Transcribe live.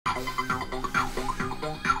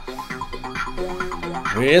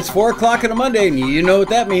It's 4 o'clock on a Monday, and you know what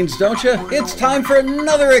that means, don't you? It's time for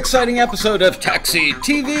another exciting episode of Taxi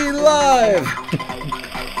TV Live!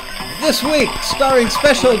 This week, starring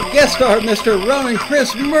special guest star Mr. Ronan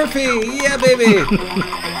Chris Murphy. Yeah, baby!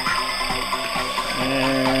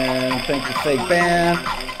 And thank you, fake band.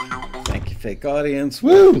 Thank you, fake audience.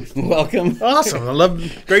 Woo! Welcome. Awesome.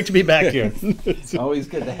 Great to be back here. It's always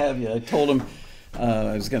good to have you. I told him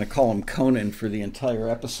I was going to call him Conan for the entire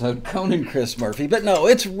episode, Conan Chris Murphy, but no,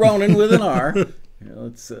 it's Ronan with an R.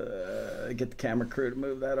 Let's get the camera crew to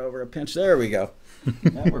move that over a pinch. There we go.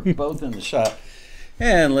 Now we're both in the shot.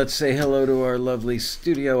 And let's say hello to our lovely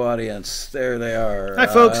studio audience. There they are. Hi,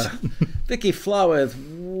 folks. Vicky Flawith,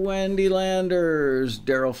 Wendy Landers,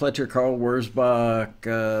 Daryl Fletcher, Carl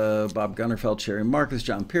Wurzbach, Bob Gunnerfeld, Sherry Marcus,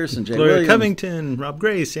 John Pearson, Jay Gloria Williams. Covington, Rob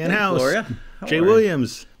Grace, Ann House. Gloria. Jay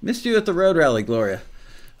Williams. Missed you at the road rally, Gloria.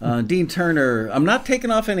 Dean Turner. I'm not taking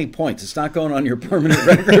off any points. It's not going on your permanent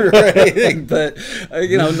record or anything. But,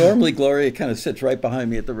 normally Gloria kind of sits right behind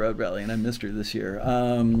me at the road rally, and I missed her this year.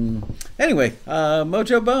 Anyway,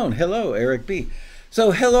 Mojo Bone. Hello, Eric B.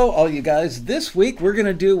 So, hello, all you guys. This week, we're going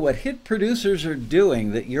to do what hit producers are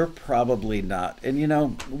doing that you're probably not.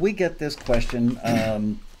 And, we get this question.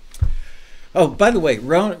 Oh, by the way,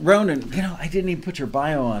 Ronan, I didn't even put your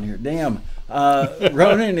bio on here. Damn.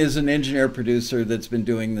 Ronan is an engineer producer that's been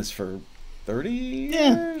doing this for 30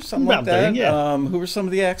 years, something like that. 30, yeah. Who are some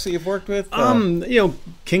of the acts that you've worked with?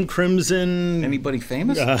 King Crimson. Anybody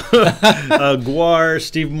famous? Guar,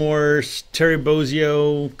 Steve Morse, Terry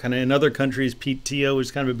Bozzio, kind of in other countries, Pete Tio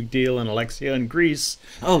is kind of a big deal, and Alexia in Greece.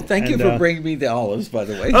 Oh, thank you for bringing me the olives, by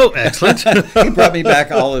the way. Oh, excellent. He brought me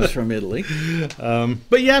back olives from Italy.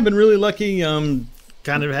 But yeah, I've been really lucky.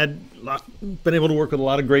 Kind of been able to work with a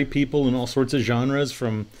lot of great people in all sorts of genres,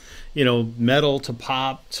 from metal to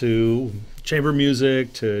pop to chamber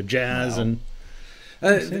music to jazz. Wow. And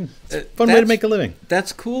it's a fun way to make a living.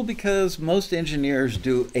 That's cool because most engineers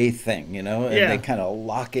do a thing, and they kind of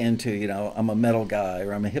lock into, I'm a metal guy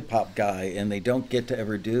or I'm a hip hop guy, and they don't get to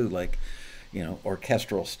ever do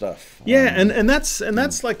orchestral stuff. Yeah, and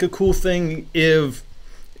that's like a cool thing if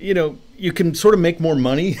you can sort of make more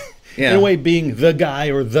money. Yeah. In a way, being the guy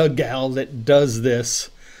or the gal that does this,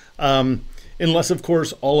 unless, of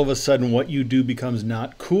course, all of a sudden what you do becomes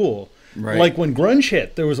not cool. Right. Like when grunge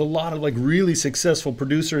hit, there was a lot of really successful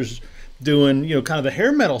producers doing kind of the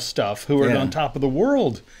hair metal stuff who were on top of the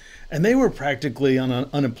world, and they were practically on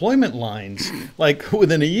unemployment lines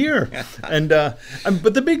within a year. And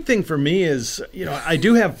but the big thing for me is I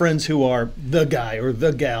do have friends who are the guy or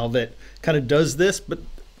the gal that kind of does this, but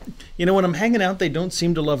when I'm hanging out, they don't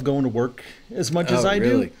seem to love going to work as much as I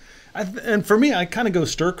really? do. And for me, I kind of go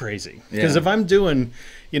stir crazy. Because if I'm doing,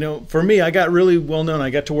 for me, I got really well known. I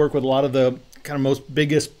got to work with a lot of the kind of most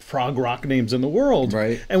biggest prog rock names in the world.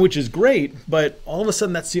 Right. And which is great. But all of a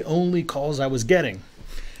sudden, that's the only calls I was getting.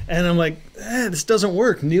 And I'm like, this doesn't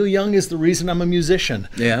work. Neil Young is the reason I'm a musician.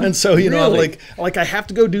 Yeah. And so, Really? I'm like I have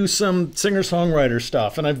to go do some singer-songwriter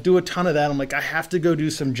stuff. And I do a ton of that. I'm like, I have to go do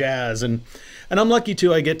some jazz. And I'm lucky,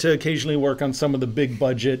 too. I get to occasionally work on some of the big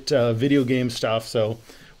budget video game stuff. So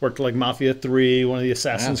worked Mafia 3, one of the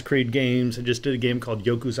Assassin's Creed games. I just did a game called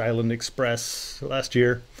Yoku's Island Express last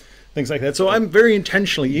year. Things like that. So I'm very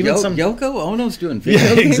intentionally, Yoko Ono's doing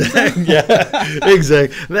video games. Exactly. Yeah,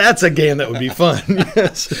 exactly. That's a game that would be fun.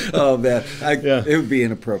 Yes. Oh man, it would be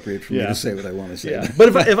inappropriate for me to say what I want to say. Yeah.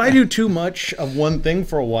 But if I do too much of one thing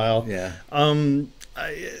for a while, the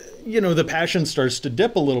passion starts to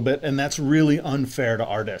dip a little bit, and that's really unfair to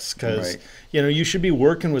artists because you should be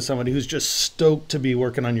working with somebody who's just stoked to be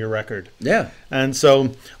working on your record. Yeah. And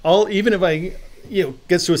so even if I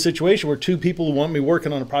gets to a situation where two people want me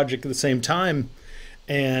working on a project at the same time,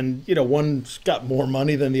 and one's got more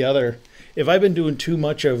money than the other, if I've been doing too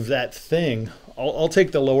much of that thing, I'll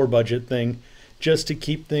take the lower budget thing just to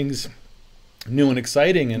keep things new and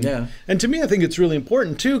exciting. And to me, I think it's really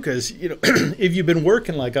important too, because if you've been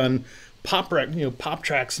working on pop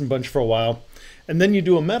tracks and bunch for a while, and then you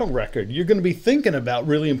do a metal record, you're going to be thinking about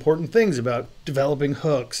really important things about developing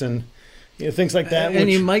hooks and things like that. And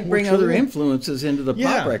you might bring other influences into the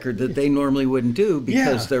pop record that they normally wouldn't do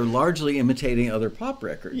because they're largely imitating other pop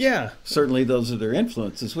records. Yeah. Certainly those are their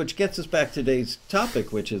influences, which gets us back to today's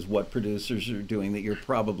topic, which is what producers are doing that you're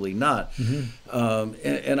probably not. Mm-hmm.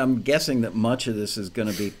 And I'm guessing that much of this is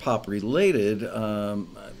going to be pop related.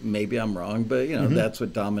 Maybe I'm wrong, but that's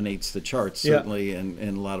what dominates the charts, certainly,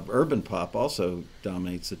 and a lot of urban pop also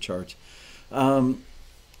dominates the charts.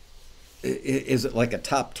 Is it like a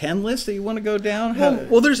top 10 list that you want to go down?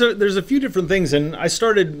 Well, there's a few different things, and I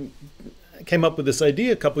started came up with this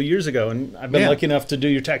idea a couple years ago, and I've been lucky enough to do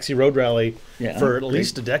your Taxi Road Rally for at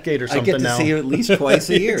least a decade or something now. I get to see you at least twice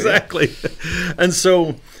a year. Exactly. And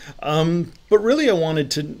so, but really I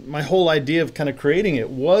wanted to, my whole idea of kind of creating it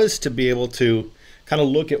was to be able to kind of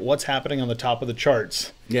look at what's happening on the top of the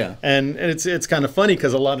charts. Yeah. And it's kind of funny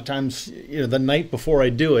because a lot of times, the night before I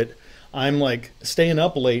do it, I'm like staying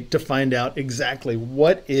up late to find out exactly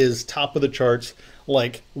what is top of the charts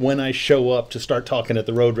like when I show up to start talking at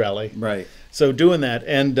the road rally. Right. So doing that,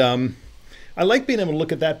 and I like being able to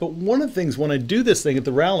look at that. But one of the things when I do this thing at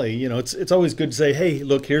the rally, it's always good to say, hey,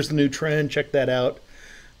 look, here's the new trend, check that out.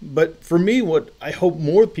 But for me, what I hope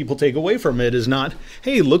more people take away from it is not,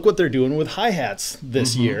 hey, look what they're doing with hi-hats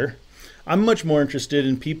this year. I'm much more interested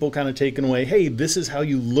in people kind of taking away, hey, this is how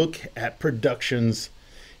you look at productions,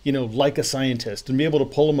 like a scientist, and be able to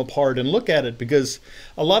pull them apart and look at it, because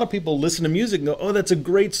a lot of people listen to music and go, oh, that's a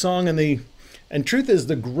great song. And truth is,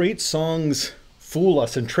 the great songs fool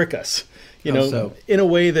us and trick us, in a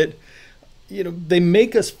way that, they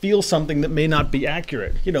make us feel something that may not be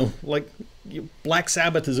accurate. Like Black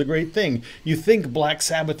Sabbath is a great thing. You think Black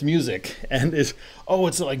Sabbath music and it's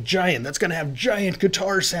like giant. That's going to have giant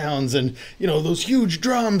guitar sounds and, those huge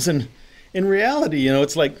drums. And in reality,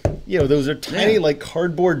 it's like, those are tiny, like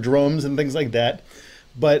cardboard drums and things like that.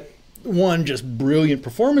 But one, just brilliant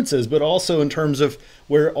performances, but also in terms of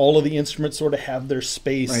where all of the instruments sort of have their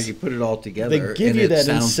space. Right, you put it all together. They give you that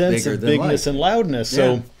sense of bigness and loudness. Yeah.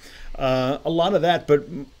 So a lot of that. But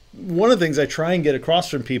one of the things I try and get across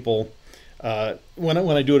from people when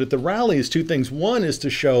I do it at the rally is two things. One is to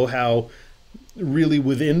show how really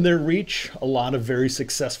within their reach a lot of very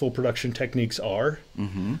successful production techniques are.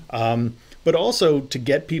 But also to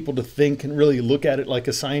get people to think and really look at it like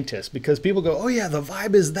a scientist, because people go, oh yeah, the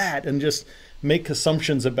vibe is that, and just make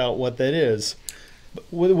assumptions about what that is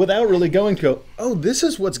without really going to go, oh, this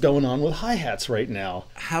is what's going on with hi-hats right now.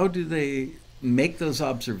 How do they make those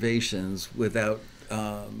observations without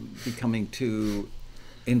becoming too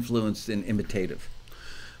influenced and imitative?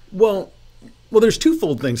 Well, there's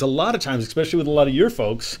twofold things. A lot of times, especially with a lot of your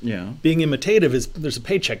folks, being imitative there's a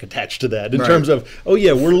paycheck attached to that in terms of, oh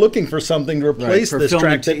yeah, we're looking for something to replace this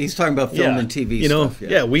track. He's talking about film and TV stuff.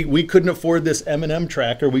 We couldn't afford this Eminem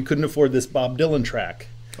track, or we couldn't afford this Bob Dylan track.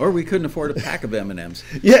 Or we couldn't afford a pack of M&Ms.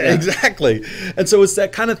 Yeah, exactly. And so it's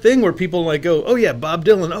that kind of thing where people like go, oh yeah, Bob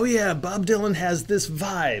Dylan. Oh yeah, Bob Dylan has this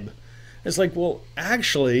vibe. It's like, well,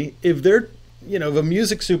 actually, if they're if a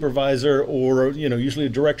music supervisor or, usually a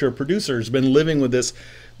director or producer has been living with this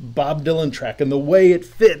Bob Dylan track and the way it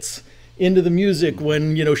fits into the music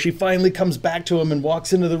when, she finally comes back to him and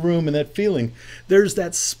walks into the room, and that feeling, there's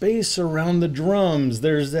that space around the drums.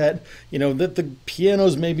 There's that, that the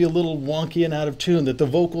piano's maybe a little wonky and out of tune, that the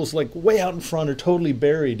vocals like way out in front are totally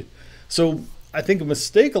buried. So I think a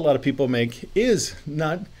mistake a lot of people make is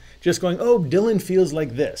not just going, oh, Dylan feels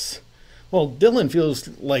like this. Well, Dylan feels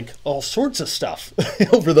like all sorts of stuff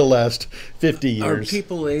over the last 50 years. Are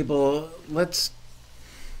people able,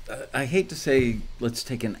 I hate to say let's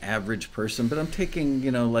take an average person, but I'm taking,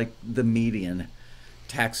 like the median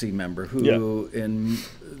taxi member who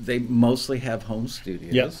they mostly have home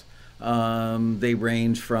studios. Yes. They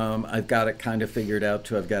range from I've got it kind of figured out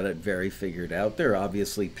to I've got it very figured out. There are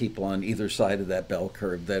obviously people on either side of that bell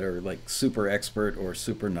curve that are like super expert or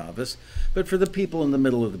super novice. But for the people in the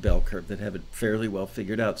middle of the bell curve that have it fairly well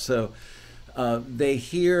figured out. So they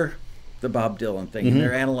hear the Bob Dylan thing and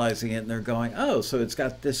they're analyzing it and they're going, oh, so it's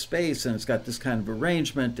got this space and it's got this kind of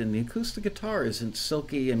arrangement, and the acoustic guitar isn't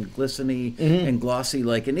silky and glistening and glossy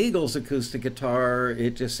like an Eagles acoustic guitar.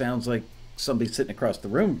 It just sounds like somebody sitting across the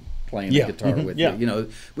room playing the guitar with you,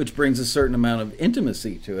 which brings a certain amount of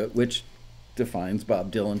intimacy to it, which defines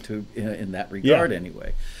Bob Dylan in that regard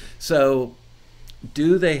anyway. So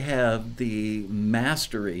do they have the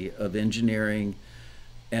mastery of engineering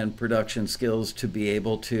and production skills to be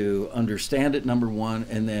able to understand it, number one,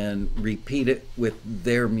 and then repeat it with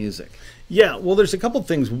their music? Yeah, well, there's a couple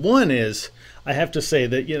things. One is, I have to say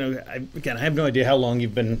that, I have no idea how long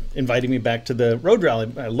you've been inviting me back to the road rally.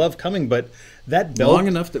 I love coming, but that bell... Long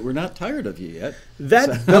enough that we're not tired of you yet.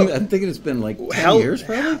 I'm thinking it's been like 10 years,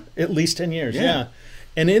 probably? At least 10 years, yeah.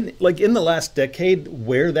 And in the last decade,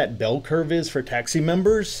 where that bell curve is for taxi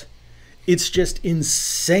members, it's just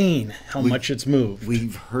insane how much it's moved.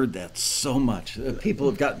 We've heard that so much. People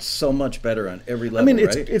have gotten so much better on every level,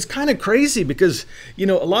 it's kind of crazy because, a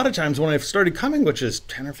lot of times when I started coming, which is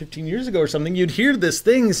 10 or 15 years ago or something, you'd hear these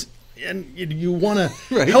things and you want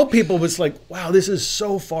to help people, but it's like, wow, this is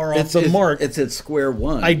so far off the mark. It's at square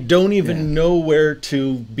one. I don't even know where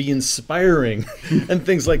to be inspiring and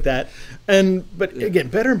things like that. But again,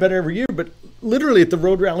 better and better every year. But literally at the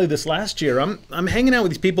road rally this last year, I'm hanging out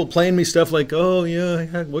with these people playing me stuff like, oh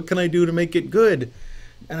yeah, what can I do to make it good?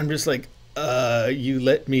 And I'm just like, you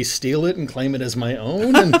let me steal it and claim it as my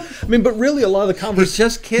own? And I mean, but really a lot of the He's conversations,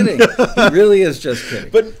 just kidding. He really is just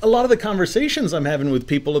kidding. but a lot of the conversations I'm having with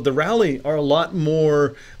people at the rally are a lot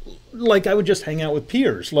more like I would just hang out with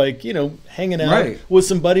peers, like, hanging out Right. with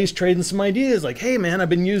some buddies, trading some ideas. Like, hey, man, I've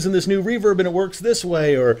been using this new reverb and it works this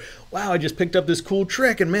way. Or, wow, I just picked up this cool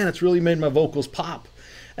trick and, man, it's really made my vocals pop.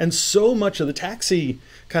 And so much of the Taxi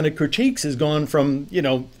kind of critiques has gone from,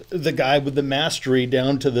 the guy with the mastery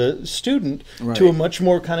down to the student Right. to a much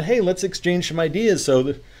more kind of, hey, let's exchange some ideas. So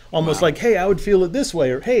that almost like, hey, I would feel it this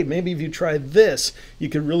way. Or, hey, maybe if you try this, you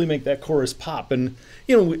could really make that chorus pop. And,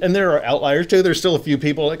 and there are outliers too. There's still a few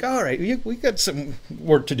people like, all right, we got some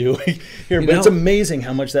work to do here. But it's amazing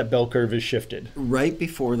how much that bell curve has shifted. Right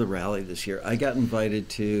before the rally this year, I got invited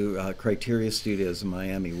to Criteria Studios in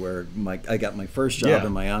Miami, where I got my first job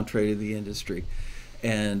and my entree to the industry.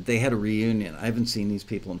 And they had a reunion. I haven't seen these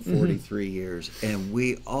people in 43 years. And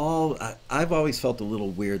I've always felt a little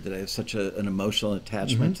weird that I have such an emotional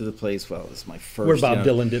attachment to the place. Well, it's my first. Where Bob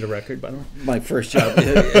Dylan did a record, by the way. My first job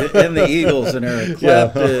in the Eagles and Eric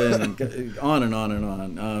Clapton, and on and on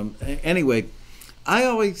and on. Anyway, I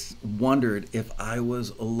always wondered if I was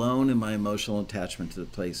alone in my emotional attachment to the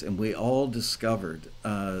place. And we all discovered,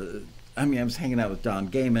 I was hanging out with Don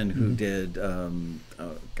Gaiman, who did,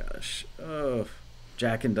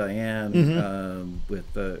 Jack and Diane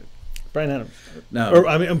with Brian Adams. No.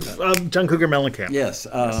 Or, John Cougar Mellencamp. Yes.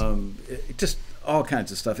 Just all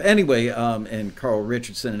kinds of stuff. Anyway, and Carl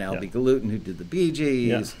Richardson and Albie Galutin, who did the Bee Gees.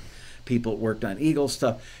 Yeah. People worked on Eagles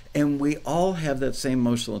stuff. And we all have that same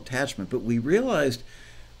emotional attachment. But we realized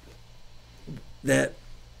that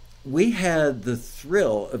we had the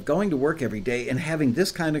thrill of going to work every day and having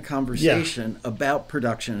this kind of conversation about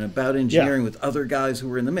production and about engineering with other guys who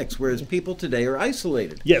were in the mix, whereas people today are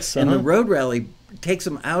isolated. Yes. And the road rally takes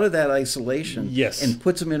them out of that isolation Yes. and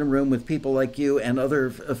puts them in a room with people like you and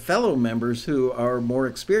other fellow members who are more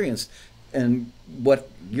experienced. And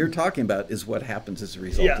what you're talking about is what happens as a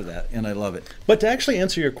result of that. And I love it. But to actually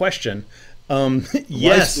answer your question,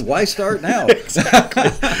 yes. Why start now?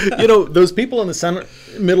 Exactly. Those people in the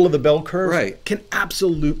middle of the bell curve can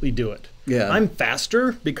absolutely do it. Yeah. I'm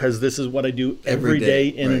faster because this is what I do every day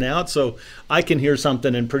in and out. So I can hear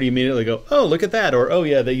something and pretty immediately go, oh, look at that. Or, oh,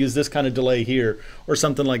 yeah, they use this kind of delay here or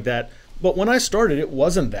something like that. But when I started, it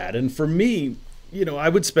wasn't that. And for me, I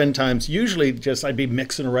would spend times, usually I'd be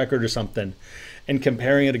mixing a record or something and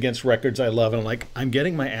comparing it against records I love. And I'm like, I'm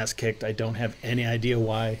getting my ass kicked. I don't have any idea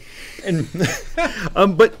why. And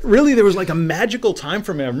but really, there was like a magical time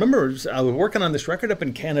for me. I remember I was working on this record up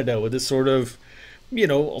in Canada with this sort of,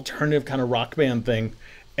 alternative kind of rock band thing.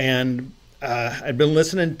 And I'd been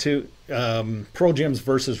listening to Pearl Jam's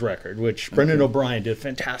Versus record, which Brendan O'Brien did a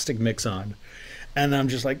fantastic mix on. And I'm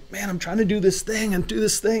just like, man, I'm trying to do this thing and do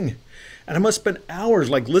this thing. And I must spend hours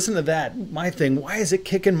like listening to that, my thing. Why is it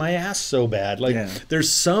kicking my ass so bad? Like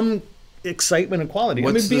there's some excitement and quality.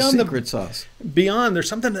 What's beyond the secret sauce? Beyond, there's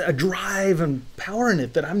something, a drive and power in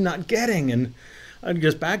it that I'm not getting. And I'm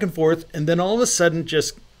just back and forth. And then all of a sudden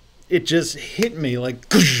it just hit me like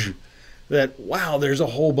that, wow, there's a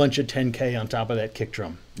whole bunch of 10K on top of that kick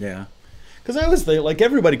drum. Yeah. Because I was like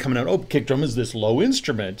everybody coming out, oh, kick drum is this low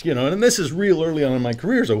instrument, and this is real early on in my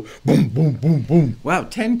career, so boom, boom, boom, boom. Wow,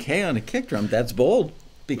 10K on a kick drum, that's bold.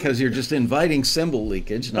 Because you're just inviting cymbal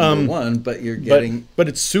leakage, number one, but you're getting... But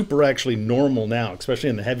it's super actually normal now, especially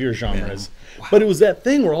in the heavier genres. Yeah. Wow. But it was that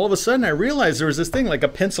thing where all of a sudden I realized there was this thing like a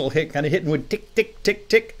pencil hit, kind of hitting with tick, tick, tick,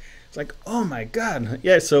 tick. It's like, oh my God.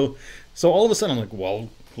 Yeah, so all of a sudden I'm like, well,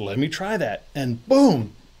 let me try that. And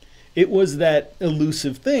boom. It was that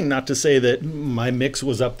elusive thing, not to say that my mix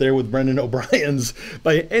was up there with Brendan O'Brien's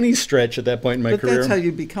by any stretch at that point in my career. But that's how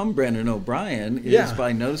you become Brendan O'Brien, is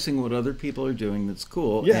by noticing what other people are doing that's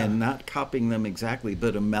cool and not copying them exactly,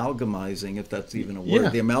 but amalgamizing, if that's even a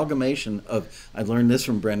word. The amalgamation of, I learned this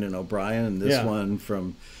from Brendan O'Brien and this one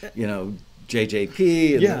from,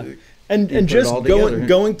 JJP. And just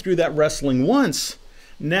going through that wrestling once.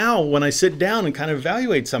 Now, when I sit down and kind of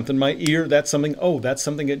evaluate something, my ear, that's something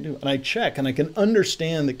I do. And I check, and I can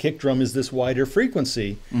understand that kick drum is this wider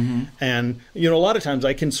frequency. Mm-hmm. And, a lot of times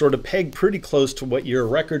I can sort of peg pretty close to what your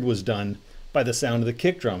record was done by the sound of the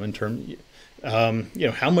kick drum in terms,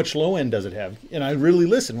 how much low end does it have? And I really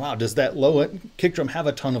listen, wow, does that low end kick drum have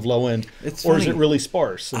a ton of low end? It's or funny. Is it really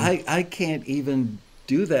sparse? And I can't even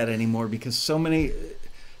do that anymore because so many...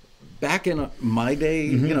 back in my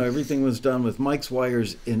day, everything was done with Mike's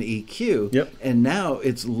wires in EQ. Yep. And now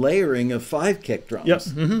it's layering of 5 kick drums. Yep.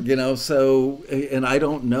 Mm-hmm. So, and I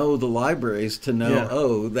don't know the libraries to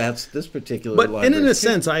know, that's this particular library. But in a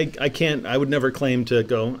sense, I would never claim to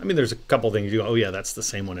go, I mean, there's a couple things you go, oh yeah, that's the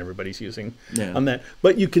same one everybody's using on that.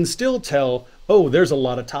 But you can still tell, oh, there's a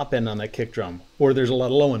lot of top end on that kick drum, or there's a lot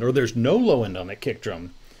of low end, or there's no low end on that kick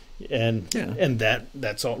drum. And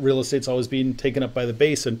that's all. Real estate's always being taken up by the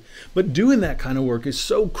bass, but doing that kind of work is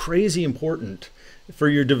so crazy important for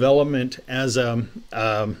your development as a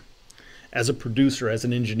producer, as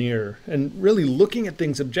an engineer, and really looking at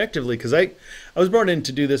things objectively. Because I was brought in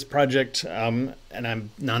to do this project, and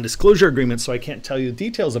I'm non-disclosure agreement, so I can't tell you the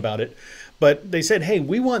details about it. But they said, hey,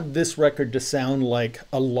 we want this record to sound like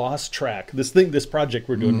a lost track. This project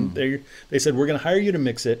we're doing, they said, we're going to hire you to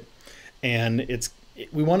mix it, and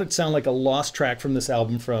we want it to sound like a lost track from this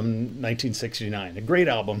album from 1969. A great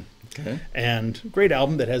album. Okay. And great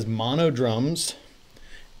album that has mono drums.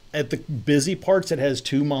 At the busy parts, it has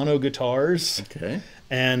 2 mono guitars. Okay.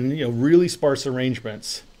 And really sparse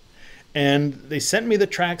arrangements. And they sent me the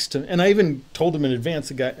tracks and I even told them in advance.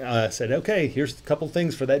 The guy said, okay, here's a couple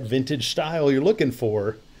things for that vintage style you're looking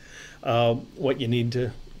for. What you need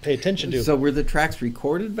to pay attention to. So were the tracks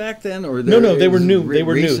recorded back then, or no? They were new. They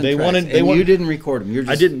were new. They wanted. You didn't record them.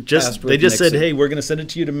 I didn't. They just said, "Hey, we're going to send it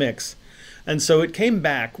to you to mix," and so it came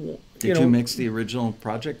back. Did you mix the original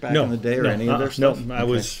project back in the day, or any of their stuff? No, I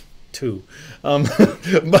was 2,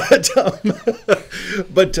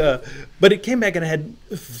 but it came back and it had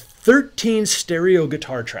 13 stereo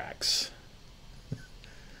guitar tracks,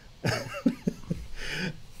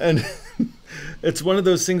 and it's one of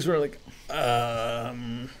those things where like.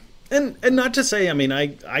 And not to say, I mean,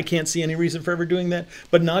 I can't see any reason for ever doing that,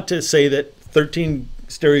 but not to say that 13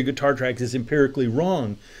 stereo guitar tracks is empirically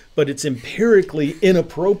wrong, but it's empirically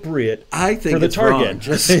inappropriate for the target. Wrong,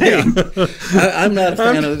 just saying. I'm not a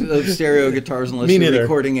fan of stereo guitars unless you're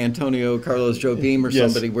recording Antonio Carlos Jobim or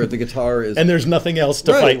somebody where the guitar is... And there's nothing else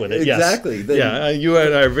to fight with it. Exactly. Yes. You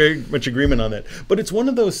and I are very much agreement on that. But it's one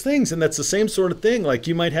of those things, and that's the same sort of thing. Like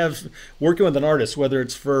you might have, working with an artist, whether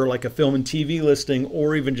it's for like a film and TV listing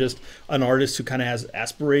or even just an artist who kind of has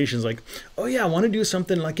aspirations like, oh yeah, I want to do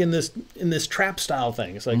something like in this trap style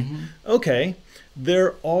thing. It's like, okay,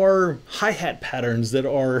 there are hi-hat patterns that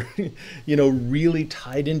are, really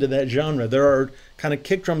tied into that genre. There are kind of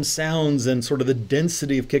kick drum sounds and sort of the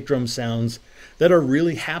density of kick drum sounds that are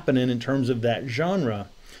really happening in terms of that genre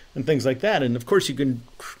and things like that. And of course, you can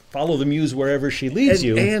follow the muse wherever she leads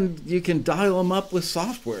you. And you can dial them up with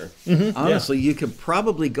software. Honestly, you could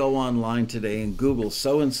probably go online today and Google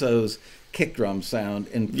so-and-so's kick drum sound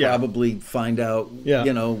and probably find out,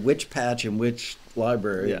 which patch and which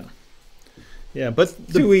library. Yeah, but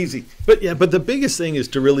too easy. But the biggest thing is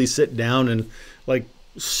to really sit down and like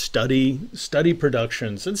study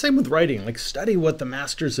productions, and same with writing. Like study what the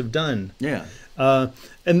masters have done. Yeah.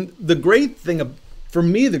 And the great thing for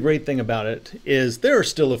me, the great thing about it is there are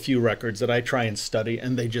still a few records that I try and study,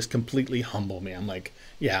 and they just completely humble me. I'm like,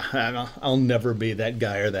 I'll never be that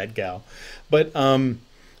guy or that gal. But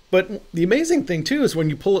the amazing thing too is when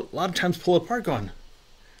you a lot of times pull it apart, going,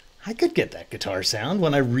 I could get that guitar sound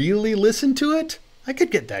when I really listen to it. I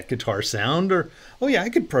could get that guitar sound, or, oh yeah, I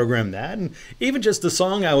could program that. And even just the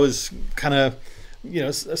song I was kind of,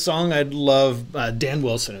 a song I'd love, Dan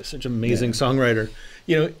Wilson, who's such an amazing songwriter.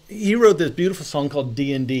 He wrote this beautiful song called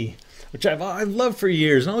D&D, which I've loved for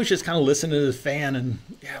years. And I always just kind of listen to the fan and,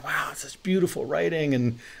 wow, it's such beautiful writing.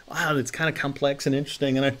 And wow, it's kind of complex and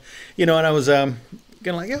interesting. And I was, I'm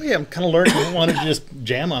kind of learning. I wanted to just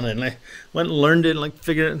jam on it, and I went and learned it, and like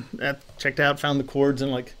figured it, checked out, found the chords,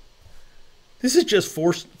 and like, this is just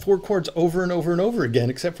four chords over and over and over again,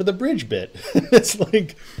 except for the bridge bit. It's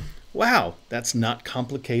like, wow, that's not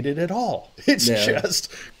complicated at all. It's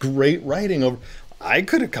just great writing. I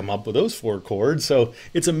could have come up with those 4 chords. So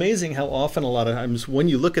it's amazing how often a lot of times when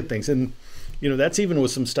you look at things, and that's even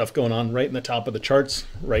with some stuff going on right in the top of the charts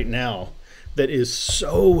right now, that is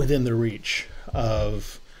so within the reach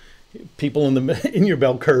of people in your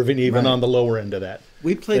bell curve, and even on the lower end of that.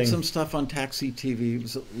 We played some stuff on Taxi TV.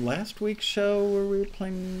 Was it last week's show where we were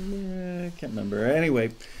playing? I can't remember.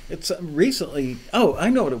 Anyway, it's recently. Oh, I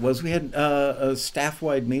know what it was. We had a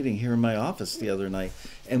staff-wide meeting here in my office the other night,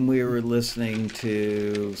 and we were listening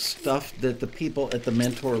to stuff that the people at the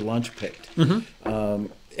Mentor Lunch picked. And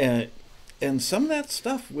some of that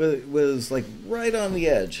stuff was like right on the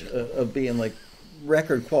edge of being like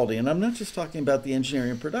record quality. And I'm not just talking about the engineering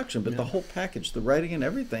and production, but the whole package, the writing and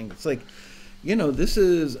everything. It's like, This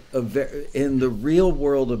is in the real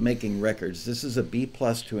world of making records, this is a B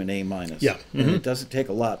plus to an A minus. Yeah. And it doesn't take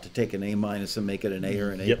a lot to take an A minus and make it an A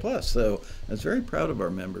or an A plus. So I was very proud of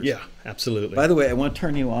our members. Yeah, absolutely. By the way, I want to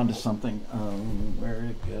turn you on to something. Where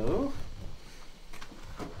did it go?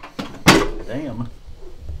 Damn.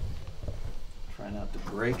 Try not to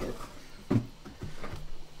break it.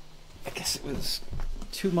 I guess it was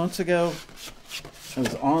 2 months ago. I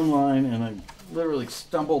was online and I literally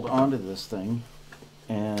stumbled onto this thing,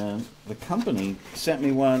 and the company sent me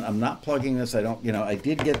one. I'm not plugging this. I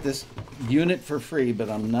did get this unit for free, but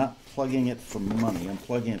I'm not plugging it for money. I'm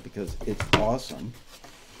plugging it because it's awesome.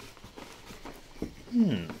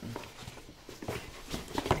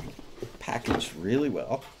 Packaged really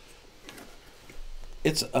well.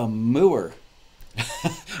 It's a Mooer.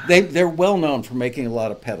 They're well known for making a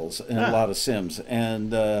lot of pedals and a lot of Sims,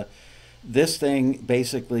 and this thing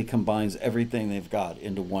basically combines everything they've got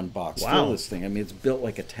into one box. Wow. Feel this thing. I mean, it's built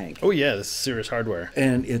like a tank. Oh yeah, this is serious hardware.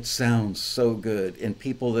 And it sounds so good. And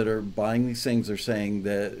people that are buying these things are saying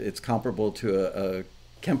that it's comparable to a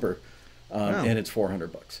Kemper, and it's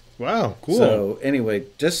 $400. Wow, cool. So anyway,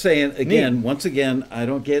 just saying again, once again, I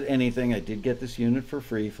don't get anything. I did get this unit for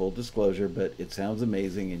free, full disclosure, but it sounds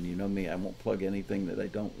amazing. And you know me, I won't plug anything that I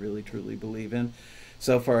don't really truly believe in.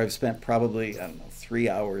 So far, I've spent probably, 3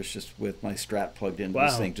 hours just with my Strat plugged into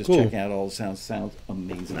this thing, just checking out all the sounds. Sounds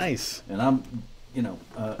amazing. Nice. And I'm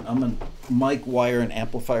a mic, wire, and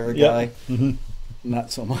amplifier guy.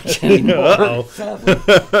 Not so much anymore. Sadly.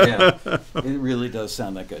 Yeah, it really does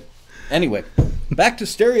sound that good. Anyway, back to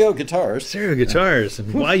stereo guitars. Stereo guitars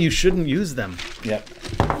and why you shouldn't use them. Yep.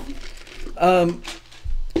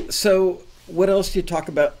 So what else did you talk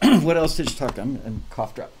about? What else did you talk about? I'm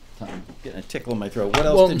cough drop. I'm getting a tickle in my throat. What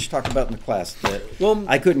else did you talk about in the class that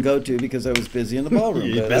I couldn't go to because I was busy in the ballroom?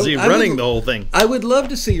 You're busy running the whole thing. I would love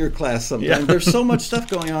to see your class sometime. Yeah. There's so much stuff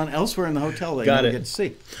going on elsewhere in the hotel that you don't get to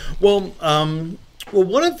see. Well,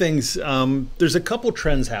 one of the things, there's a couple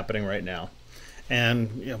trends happening right now.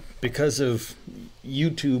 And because of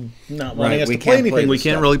YouTube not wanting us to play anything, we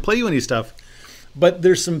can't really play you any stuff. But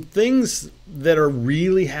there's some things that are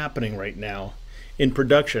really happening right now in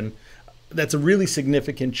production. That's a really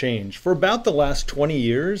significant change. For about the last 20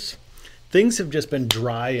 years, things have just been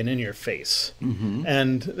dry and in your face. Mm-hmm.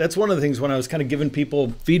 And that's one of the things when I was kind of giving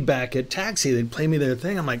people feedback at Taxi, they'd play me their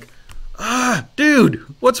thing. I'm like, dude,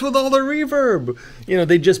 what's with all the reverb?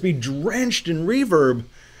 They'd just be drenched in reverb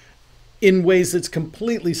in ways that's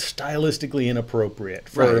completely stylistically inappropriate.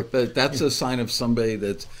 Right, but that's a sign of somebody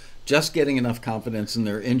that's just getting enough confidence in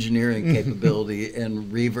their engineering capability,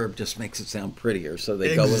 and reverb just makes it sound prettier. So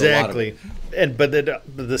they go with a lot of it. But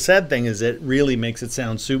the sad thing is it really makes it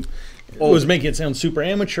sound super. It was making it sound super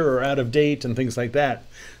amateur or out of date and things like that.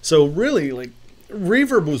 So really, like,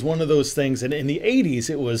 reverb was one of those things, and in the 80s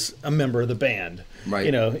it was a member of the band.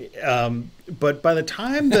 Right. But by the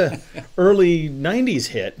time the early 90s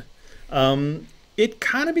hit, it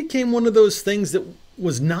kind of became one of those things that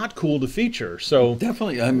was not cool to feature. So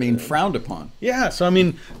definitely, frowned upon. Yeah, so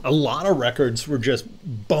a lot of records were just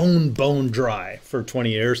bone dry for 20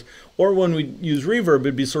 years. Or when we use reverb,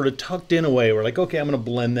 it'd be sort of tucked in a way. We're like, okay, I'm going to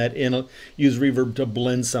blend that in, use reverb to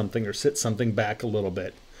blend something or sit something back a little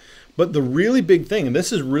bit. But the really big thing, and this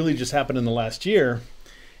has really just happened in the last year,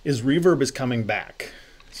 is reverb is coming back.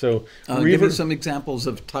 So give me some examples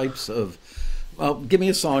of types of. Well, give me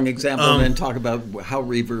a song example and then talk about how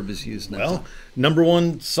reverb is used now. Well, number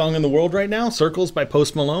one song in the world right now, Circles by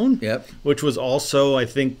Post Malone. Yep. Which was also, I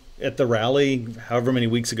think, at the rally, however many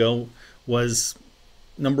weeks ago, was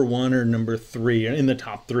number one or number three, in the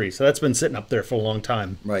top three. So that's been sitting up there for a long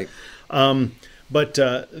time. Right. But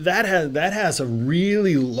that has a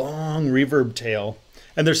really long reverb tail.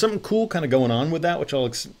 And there's something cool kind of going on with that, which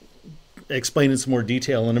I'll explain in some more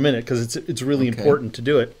detail in a minute, because it's really important to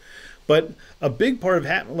do it. But a big part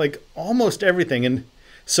of almost everything, and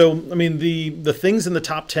so the things in the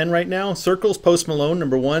top 10 right now: Circles, Post Malone,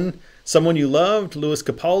 number one; Someone You Loved, Louis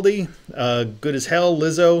Capaldi; Good as Hell,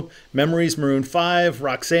 Lizzo; Memories, Maroon 5;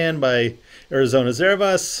 Roxanne by Arizona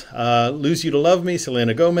Zervas; Lose You to Love Me,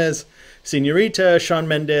 Selena Gomez; Senorita, Shawn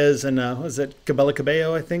Mendes, and was that Cabela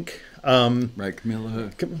Cabello, I think. Right,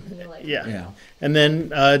 Camila. Yeah. And then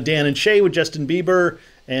Dan and Shay with Justin Bieber,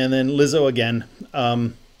 and then Lizzo again.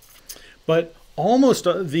 But almost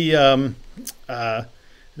the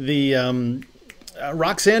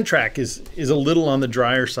Roxanne track is a little on the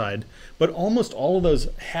drier side, but almost all of those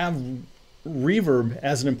have reverb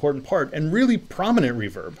as an important part, and really prominent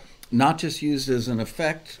reverb. Not just used as an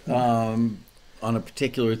effect on a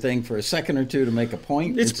particular thing for a second or two to make a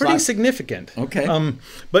point. It's pretty significant. Okay.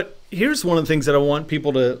 But here's one of the things that I want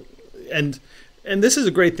people to, and this is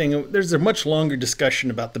a great thing. There's a much longer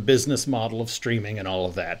discussion about the business model of streaming and all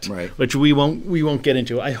of that, right, which we won't get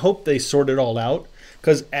into. I hope they sort it all out,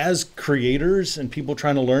 because as creators and people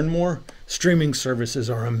trying to learn more, streaming services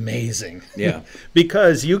are amazing. Yeah.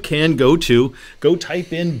 Because you can go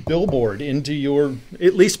type in Billboard into your,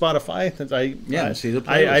 at least Spotify. See the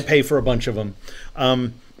playlist. I pay for a bunch of them.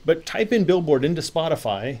 But type in Billboard into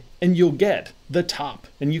Spotify and you'll get the top.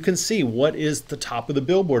 And you can see what is the top of the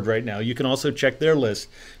Billboard right now. You can also check their list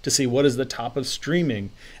to see what is the top of streaming.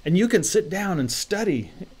 And you can sit down and study.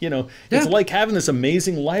 It's like having this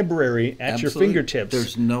amazing library at your fingertips.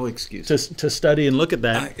 There's no excuse to study and look at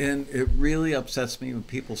that. And it really upsets me when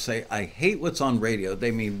people say, I hate what's on radio. They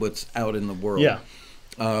mean what's out in the world. Yeah.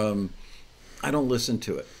 I don't listen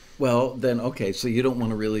to it. Well, then, okay, so you don't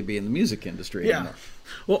want to really be in the music industry anymore.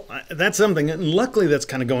 Well, that's something, and luckily that's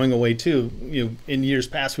kind of going away too. In years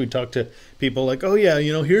past, we talked to people like, "Oh yeah,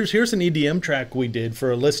 here's an EDM track we did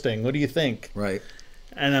for a listing. What do you think?" Right.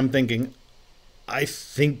 And I'm thinking, I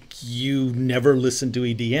think you never listened to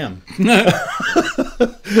EDM.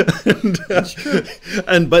 That's true.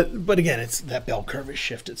 But again, it's that bell curve has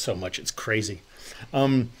shifted so much; it's crazy.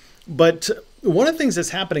 But one of the things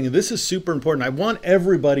that's happening, and this is super important, I want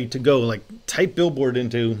everybody to go type Billboard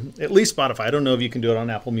into at least Spotify. I don't know if you can do it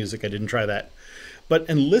on Apple Music. I didn't try that.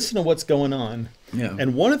 And listen to what's going on. Yeah.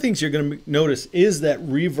 And one of the things you're going to notice is that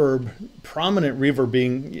reverb, prominent reverb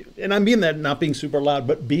being, and I mean that not being super loud,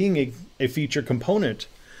 but being a feature component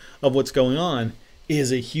of what's going on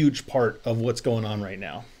is a huge part of what's going on right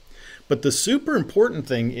now. But the super important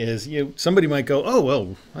thing is, somebody might go, "Oh,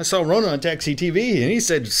 well, I saw Ronan on Taxi TV, and he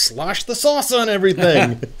said slosh the sauce on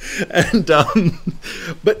everything."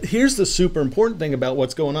 But here's the super important thing about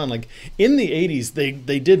what's going on. Like in the '80s,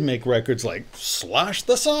 they did make records like slosh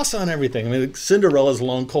the sauce on everything. I mean, Cinderella's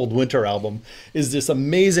Long Cold Winter album is this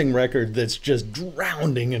amazing record that's just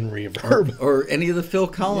drowning in reverb. Or any of the Phil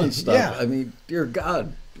Collins stuff. Yeah. I mean, dear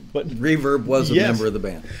God. But reverb was a member of the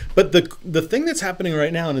band. But the thing that's happening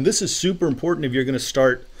right now, and this is super important if you're going to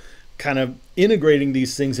start kind of integrating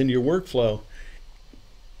these things into your workflow,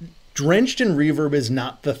 drenched in reverb is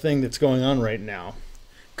not the thing that's going on right now.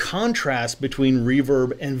 Contrast between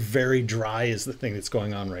reverb and very dry is the thing that's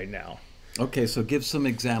going on right now. Okay, so give some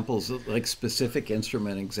examples, like specific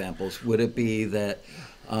instrument examples. Would it be that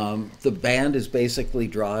the band is basically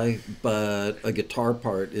dry, but a guitar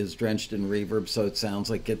part is drenched in reverb, so it sounds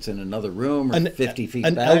like it's in another room or 50 feet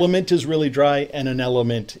back? An element is really dry and an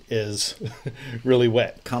element is really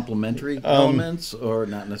wet. Complementary elements or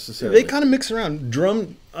not necessarily? They kind of mix around.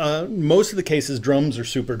 Most of the cases, drums are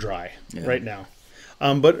super dry right now.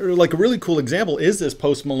 But like a really cool example is this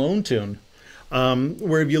Post Malone tune,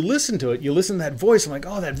 where if you listen to it, you listen to that voice, I'm like,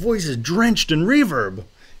 oh, that voice is drenched in reverb.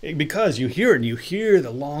 Because you hear it, and you hear the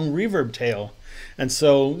long reverb tail. And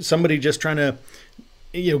so somebody just trying to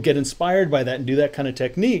get inspired by that and do that kind of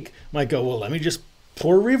technique might go, well, let me just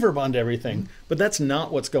pour reverb onto everything. But that's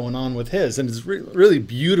not what's going on with his. And it's really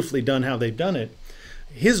beautifully done how they've done it.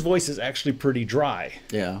 His voice is actually pretty dry.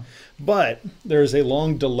 Yeah. But there's a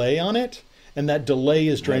long delay on it, and that delay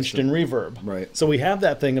is drenched in reverb. Right. So we have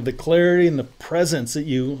that thing of the clarity and the presence that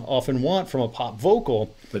you often want from a pop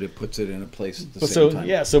vocal. But it puts it in a place at the same time.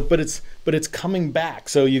 Yeah, but it's coming back.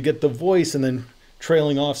 So you get the voice and then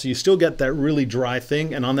trailing off. So you still get that really dry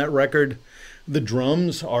thing. And on that record, the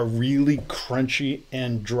drums are really crunchy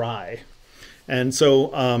and dry. And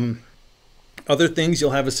so other things,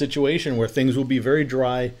 you'll have a situation where things will be very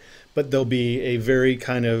dry, but there'll be a very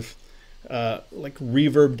kind of like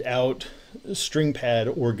reverbed out string pad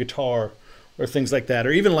or guitar or things like that.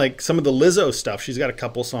 Or even like some of the Lizzo stuff. She's got a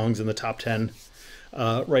couple songs in the top 10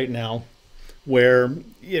 right now where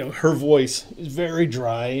her voice is very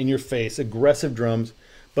dry in your face, aggressive drums,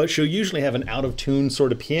 but she'll usually have an out of tune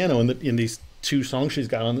sort of piano in these two songs she's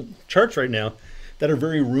got on the charts right now that are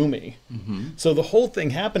very roomy. Mm-hmm. So the whole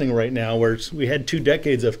thing happening right now, where we had 2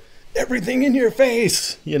 decades of everything in your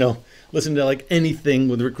face, listen to like anything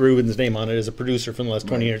with Rick Rubin's name on it as a producer from the last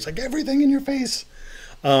 20 years, like everything in your face.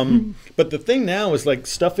 But the thing now is like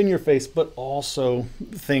stuff in your face, but also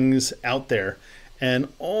things out there. And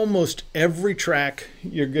almost every track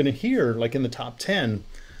you're going to hear, like in the top 10,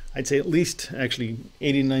 I'd say at least actually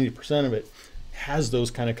 80-90% of it has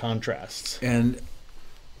those kind of contrasts. And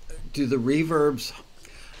do the reverbs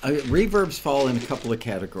fall in a couple of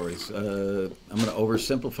categories. I'm going to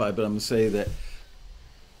oversimplify, but I'm going to say that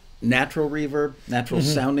natural reverb, natural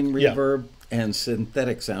sounding reverb, and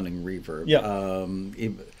synthetic sounding reverb. Yeah.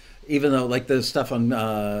 Even though like the stuff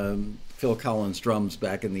on Phil Collins drums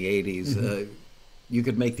back in the 80s, you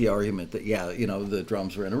could make the argument that, yeah, the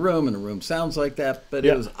drums were in a room and the room sounds like that, but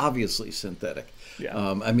Yeah. it was obviously synthetic. Yeah.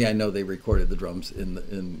 I mean, I know they recorded the drums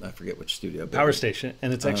in I forget which studio. but- Power station,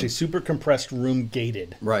 and it's actually super compressed room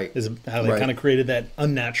gated. Right. Is how they Right. kind of created that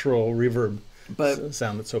unnatural reverb But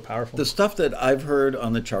sound that's so powerful. the stuff that I've heard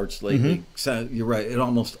on the charts lately, Mm-hmm. you're right, it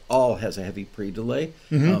almost all has a heavy pre-delay.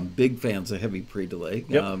 Big fans of heavy pre-delay.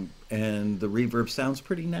 Yep. And the reverb sounds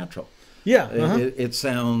pretty natural. yeah. It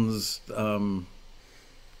sounds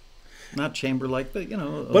not chamber-like, but,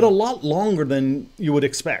 But a lot longer than you would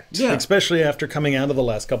expect, Yeah. especially after coming out of the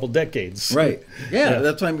last couple decades. Right. Yeah, Yeah.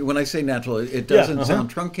 that's why when I say natural, it Yeah, doesn't sound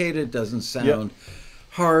truncated, it doesn't sound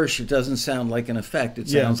harsh, it doesn't sound like an effect. It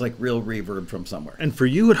Yeah. sounds like real reverb from somewhere. And for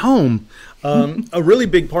you at home, a really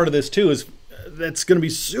big part of this too is that's going to be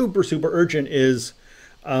super, super urgent is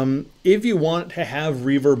if you want to have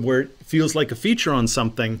reverb where it feels like a feature on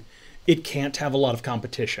something, it can't have a lot of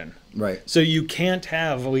competition. Right. So you can't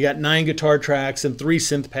have, we got 9 guitar tracks and 3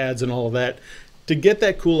 synth pads and all of that. To get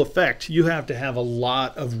that cool effect, you have to have a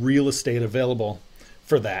lot of real estate available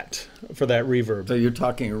for that reverb. So you're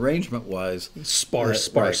talking arrangement-wise.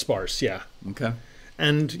 Sparse, yeah. Okay.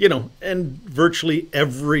 And, and virtually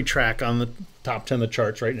every track on the top 10 of the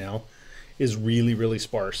charts right now is really, really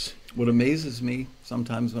sparse. What amazes me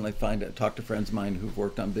sometimes when I talk to friends of mine who've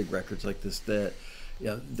worked on big records like this, that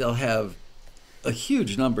they'll have a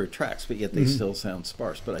huge number of tracks, but yet they still sound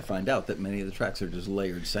sparse. But I find out that many of the tracks are just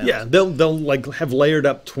layered sounds. Yeah, they'll like have layered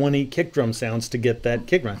up 20 kick drum sounds to get that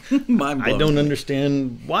kick run. Mind I blown. don't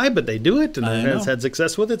understand why, but they do it, and I they've know. had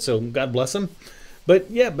success with it. So God bless them. But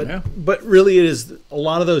Yeah. but really, it is a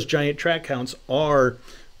lot of those giant track counts are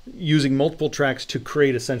using multiple tracks to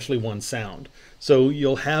create essentially one sound. So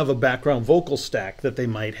you'll have a background vocal stack that they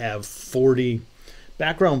might have 40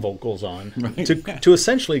 background vocals on Right. to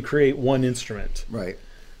essentially create one instrument. Right.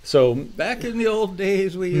 So Back in the old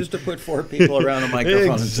days, we used to put 4 people around a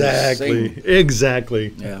microphone and just sing.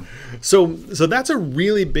 exactly. Yeah. So that's a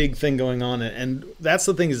really big thing going on, and that's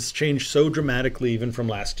the thing that's changed so dramatically even from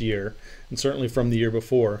last year, and certainly from the year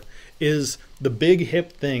before, is the big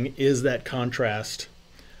hip thing is that contrast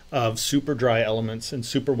of super dry elements and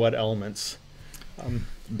super wet elements.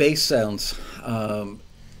 Bass sounds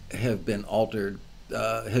have been altered,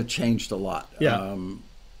 have changed a lot. Yeah.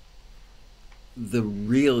 The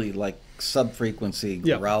really like sub-frequency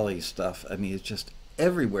Yeah. growly stuff, I mean, it's just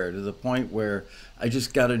everywhere, to the point where I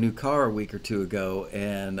just got a new car a week or two ago,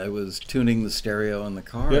 and I was tuning the stereo in the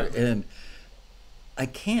car, Yeah. and I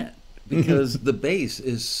can't, because the bass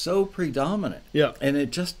is so predominant. Yeah. And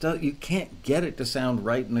it just you can't get it to sound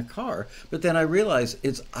right in a car. But then I realize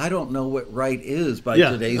I don't know what right is by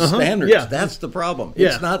Yeah. today's Uh-huh. standards. Yeah. That's the problem.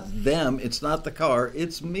 Yeah. It's not them, it's not the car,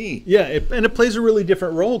 it's me. Yeah, and it plays a really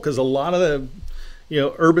different role because a lot of the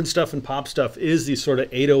urban stuff and pop stuff is these sort of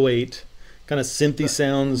 808 kind of synthy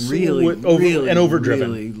sounds, Really, really, and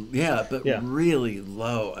overdriven. Really, yeah, but Yeah. really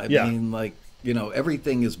low. I Yeah. mean, like,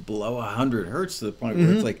 everything is below 100 hertz, to the point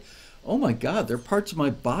where it's like, oh my God, there are parts of my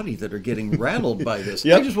body that are getting rattled by this.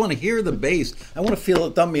 Yep. I just want to hear the bass. I want to feel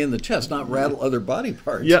it thump me in the chest, not rattle other body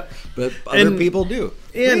parts. Yep. But other And- people do.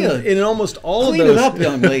 And Yeah. in almost all Clean of those, it up,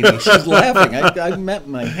 young lady. She's laughing. I met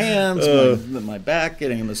my hands, my back,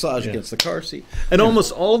 getting a massage against the car seat. and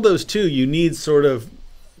almost all of those too, you need sort of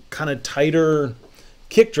kind of tighter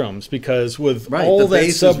kick drums because with Right, all the that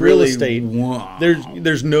bass is sub real really estate, wow.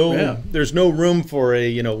 there's no Yeah. there's no room for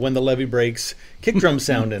a when the levee breaks kick drum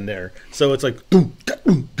sound in there. So it's like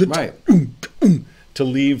Right. to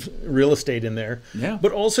leave real estate in there. Yeah.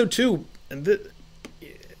 But also too, and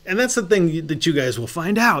that's the thing that you guys will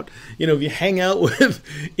find out. If you hang out with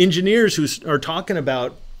engineers who are talking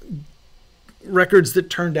about records that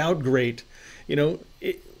turned out great,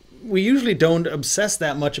 we usually don't obsess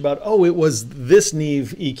that much about, it was this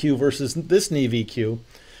Neve EQ versus this Neve EQ,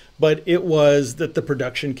 but it was that the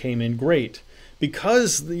production came in great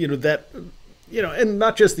because, and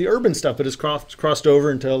not just the urban stuff, but it's crossed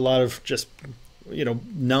over into a lot of just,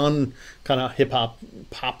 non kind of hip hop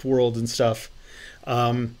pop world and stuff,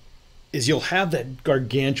 is you'll have that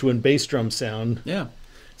gargantuan bass drum sound. Yeah.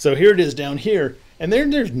 So here it is down here, and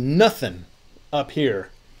there's nothing up here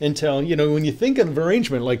until, when you think of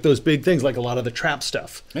arrangement, like those big things, like a lot of the trap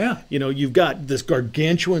stuff. Yeah. You've got this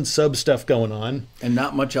gargantuan sub stuff going on. And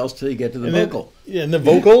not much else till you get to the And then- vocal. and the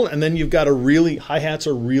vocal, and then you've got hi-hats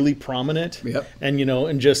are really prominent. Yep. And,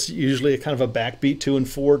 and just usually a kind of a backbeat 2 and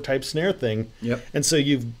 4 type snare thing. Yep. And so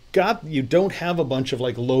you don't have a bunch of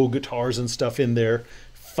like low guitars and stuff in there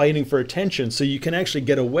fighting for attention. So you can actually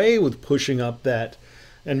get away with pushing up that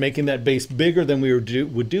and making that bass bigger than we would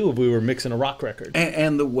do if we were mixing a rock record.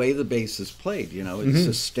 And the way the bass is played, it's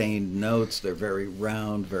sustained notes. They're very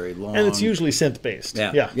round, very long. And it's usually synth based.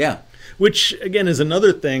 Yeah. Which again is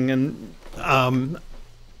another thing, and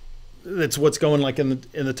that's what's going like in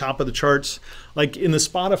the top of the charts, like in the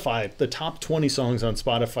Spotify, the top 20 songs on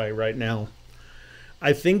Spotify right now.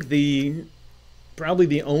 I think probably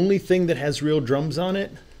the only thing that has real drums on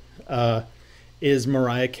it is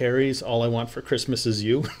Mariah Carey's "All I Want for Christmas Is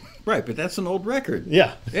You." Right, but that's an old record.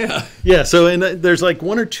 Yeah. So and there's like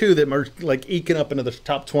one or two that are like eking up into the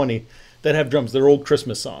top 20 that have drums. They're old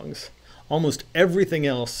Christmas songs. Almost everything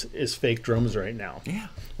else is fake drums right now. Yeah.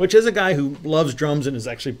 Which, as a guy who loves drums and is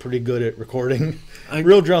actually pretty good at recording,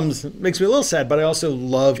 real drums makes me a little sad, but I also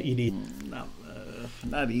love ED.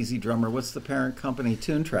 Not Easy Drummer. What's the parent company?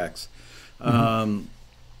 Tune Tracks.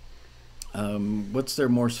 What's their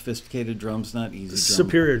more sophisticated drums? Not Easy Drummer.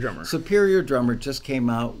 Superior Drummer. Superior Drummer just came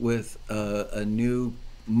out with a new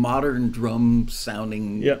modern drum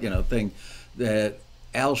sounding thing that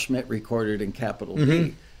Al Schmitt recorded in Capital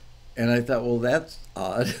B. And I thought, well, that's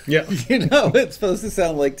odd. Yeah. It's supposed to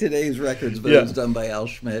sound like today's records, but it was done by Al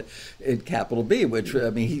Schmitt at Capital B, which, I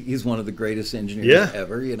mean, he's one of the greatest engineers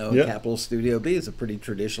ever. Capital Studio B is a pretty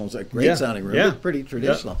traditional, it's a great sounding room, but pretty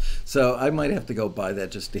traditional. So I might have to go buy that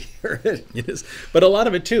just to hear it. It is. But a lot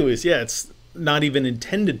of it, too, is, it's not even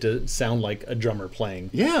intended to sound like a drummer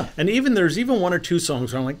playing. Yeah. And there's even one or two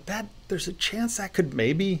songs where I'm like, there's a chance that could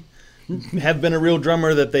maybe have been a real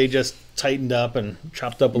drummer that they just tightened up and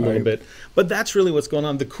chopped up a little bit. But that's really what's going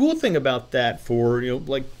on. The cool thing about that for,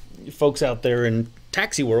 like folks out there in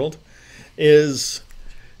taxi world is,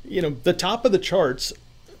 the top of the charts,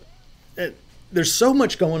 there's so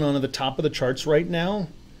much going on at the top of the charts right now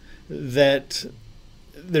that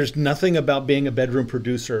there's nothing about being a bedroom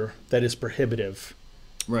producer that is prohibitive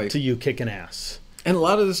to you kicking ass. And a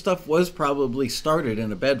lot of the stuff was probably started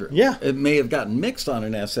in a bedroom. Yeah. It may have gotten mixed on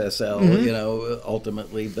an SSL,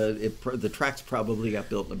 ultimately, but the tracks probably got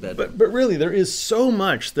built in a bedroom. But really, there is so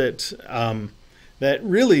much that that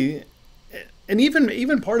really, and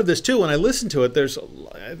even part of this too. When I listen to it,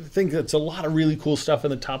 I think it's a lot of really cool stuff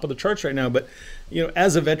in the top of the charts right now. But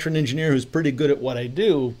as a veteran engineer who's pretty good at what I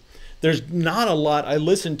do, there's not a lot I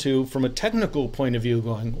listen to from a technical point of view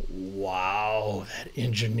going, wow, that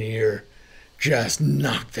engineer just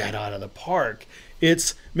knocked that out of the park.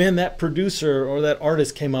 It's, man, that producer or that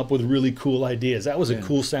artist came up with really cool ideas. That was a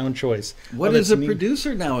cool sound choice. What is a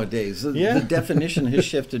producer nowadays? The definition has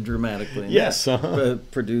shifted dramatically. Yes. A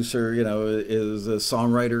producer, is a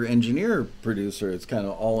songwriter, engineer, producer. It's kind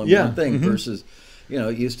of all in one thing versus,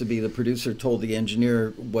 it used to be the producer told the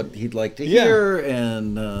engineer what he'd like to hear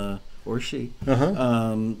and or she.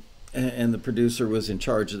 And the producer was in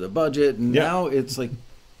charge of the budget. And now it's like,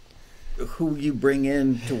 who you bring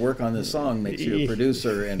in to work on the song makes you a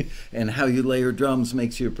producer, and how you layer drums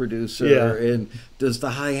makes you a producer, and does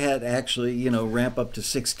the hi-hat actually ramp up to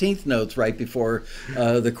 16th notes right before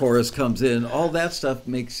the chorus comes in. All that stuff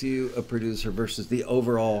makes you a producer versus the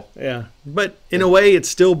overall. But in a way it's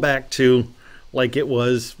still back to like it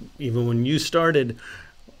was even when you started,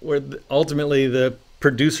 where ultimately the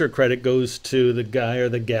producer credit goes to the guy or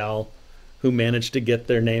the gal who managed to get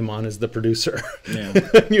their name on as the producer.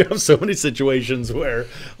 You have so many situations where,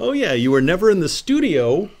 you were never in the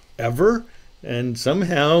studio ever, and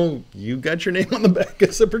somehow you got your name on the back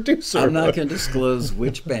as a producer. I'm not going to disclose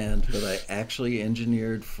which band, but I actually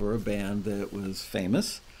engineered for a band that was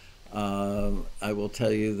famous. I will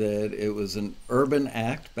tell you that it was an urban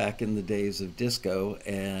act back in the days of disco,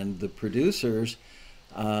 and the producers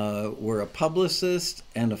were a publicist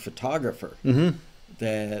and a photographer.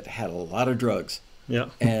 That had a lot of drugs.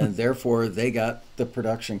 And therefore they got the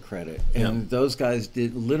production credit. And those guys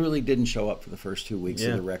literally didn't show up for the first 2 weeks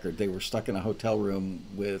of the record. They were stuck in a hotel room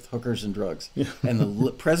with hookers and drugs. And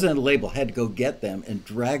the president of the label had to go get them and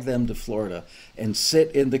drag them to Florida and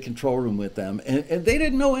sit in the control room with them. And they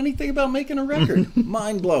didn't know anything about making a record.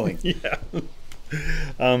 Mind blowing.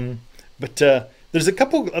 But there's a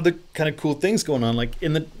couple other kind of cool things going on, like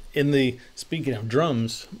in the speaking of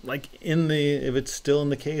drums, like if it's still in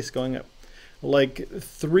the case going up, like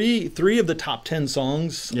three of the top 10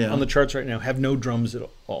 songs on the charts right now have no drums at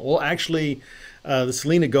all. Well, actually, the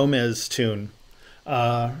Selena Gomez tune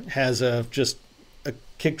has just a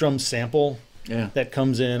kick drum sample that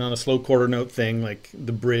comes in on a slow quarter note thing, like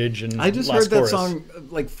the bridge and I just last heard that chorus. Song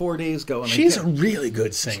like 4 days ago. And She's a really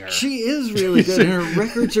good singer. She is really good, and her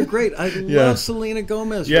records are great. I love Selena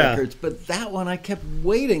Gomez records, but that one I kept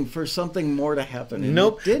waiting for something more to happen. And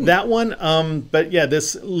Nope, it didn't. that one. But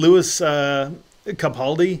this Louis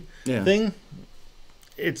Capaldi thing,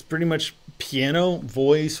 it's pretty much piano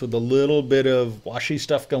voice with a little bit of washy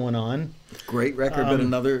stuff going on. Great record, but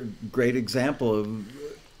another great example of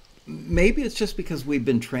maybe it's just because we've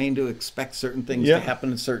been trained to expect certain things to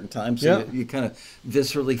happen at certain times. So you kind of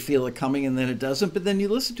viscerally feel it coming, and then it doesn't. But then you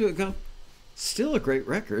listen to it, and go, still a great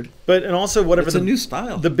record. But and also whatever it's a new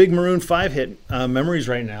style. The big Maroon 5 hit, Memories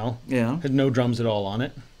Right Now, had no drums at all on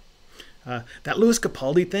it. That Louis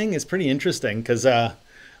Capaldi thing is pretty interesting because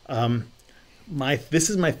this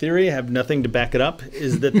is my theory. I have nothing to back it up.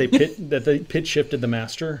 Is that they pitch shifted the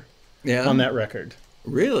master on that record.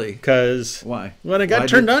 Really? Because why? When I got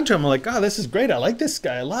turned on to him, I'm like, oh, this is great. I like this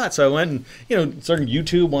guy a lot. So I went and started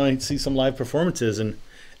YouTube, wanted to see some live performances, and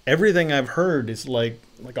everything I've heard is like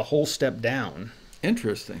a whole step down.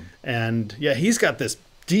 Interesting. And he's got this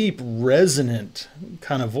deep, resonant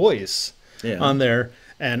kind of voice on there.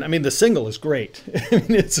 And I mean, the single is great.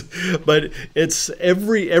 But it's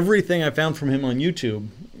everything I found from him on YouTube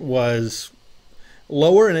was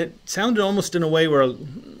lower, and it sounded almost in a way where,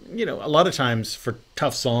 a lot of times for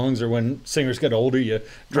tough songs or when singers get older, you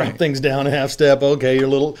drop things down a half step. Okay, your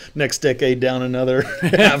little next decade down another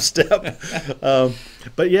half step.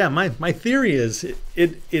 But yeah, my theory is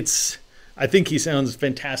it's. I think he sounds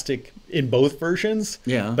fantastic in both versions.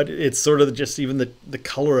 Yeah. But it's sort of just even the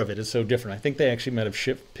color of it is so different. I think they actually might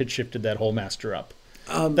have pitch shifted that whole master up.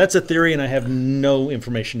 That's a theory, and I have no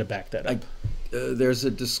information to back that up. There's a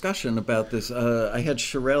discussion about this. I had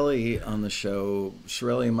Shirelli on the show.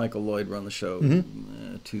 Shirelli and Michael Lloyd were on the show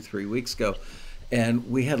 2-3 weeks ago. And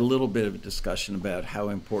we had a little bit of a discussion about how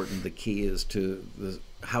important the key is to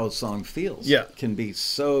how a song feels. Yeah. It can be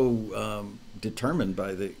so determined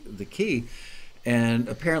by the key. And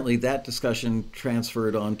apparently that discussion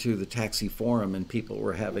transferred onto the Taxi Forum, and people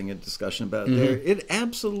were having a discussion about it there. It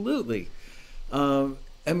absolutely. I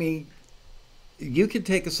mean, you could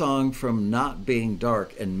take a song from not being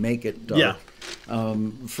dark and make it dark. Yeah.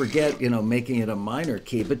 Forget, making it a minor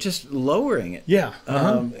key, but just lowering it. Yeah.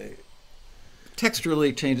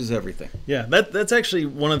 Texturally changes everything. Yeah, that's actually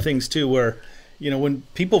one of the things too, where when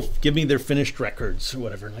people give me their finished records or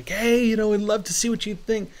whatever, like, hey, we'd love to see what you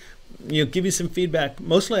think. Give you some feedback.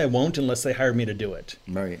 Mostly I won't unless they hire me to do it.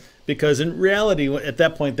 Right. Because in reality, at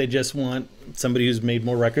that point, they just want somebody who's made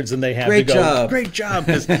more records than they have Great to go. Job. Great job.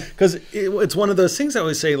 Because it's one of those things I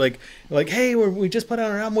always say, like, hey, we just put out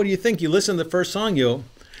our album. What do you think? You listen to the first song,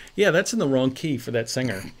 yeah, that's in the wrong key for that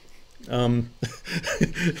singer.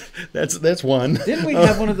 That's one. Didn't we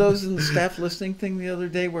have one of those in the staff listening thing the other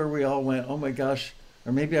day where we all went, oh my gosh,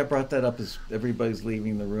 or maybe I brought that up as everybody's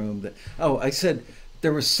leaving the room. I said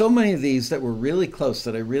there were so many of these that were really close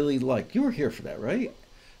that I really liked. You were here for that, right?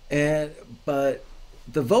 But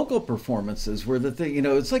the vocal performances were the thing.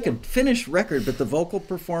 It's like a finished record, but the vocal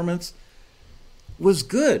performance was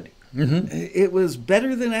good. Mm-hmm. It was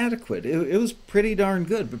better than adequate. It was pretty darn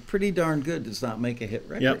good, but pretty darn good does not make a hit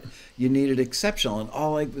record. Yep. You needed exceptional. And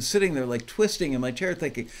all I was sitting there like twisting in my chair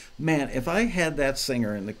thinking, man, if I had that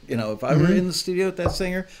singer if I were in the studio with that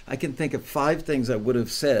singer, I can think of 5 things I would have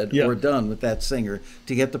said or done with that singer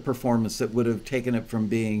to get the performance that would have taken it from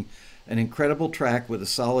being an incredible track with a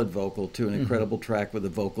solid vocal to an incredible track with a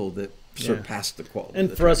vocal that surpassed the quality.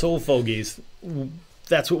 And for us old fogies,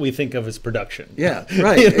 that's what we think of as production. Yeah,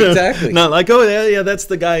 right, exactly. Not like, oh, yeah, that's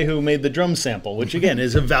the guy who made the drum sample, which, again,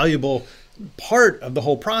 is a valuable part of the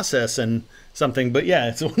whole process and something. But, yeah,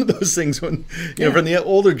 it's one of those things when, from the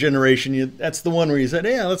older generation, that's the one where you said,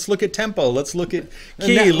 yeah, let's look at tempo, let's look at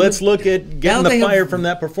key, let's look at getting the fire from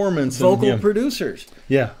that performance. Vocal producers.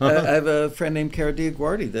 Yeah. I have a friend named Cara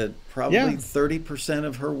Diaguardi that probably 30%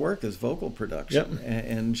 of her work is vocal production. Yep.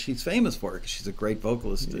 And she's famous for it because she's a great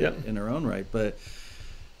vocalist in her own right. But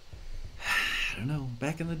I don't know.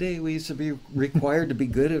 Back in the day, we used to be required to be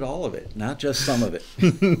good at all of it, not just some of it.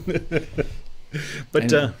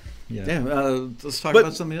 But let's talk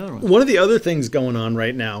about some of the other ones. One of the other things going on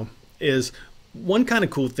right now is one kind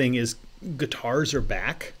of cool thing is guitars are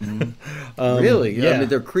back. Really? Yeah. I mean,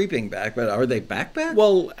 they're creeping back, but are they back?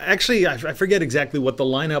 Well, actually, I forget exactly what the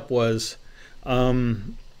lineup was.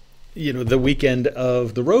 The weekend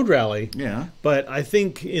of the Road Rally. Yeah. But I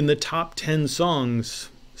think in the top 10 songs,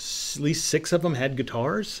 at least 6 of them had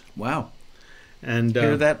guitars. Wow. And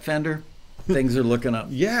hear that, Fender? Things are looking up.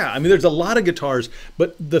 Yeah, I mean, there's a lot of guitars,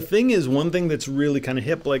 but the thing is, one thing that's really kind of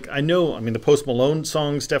hip, like the Post Malone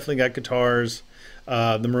songs definitely got guitars.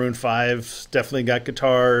 The Maroon 5 definitely got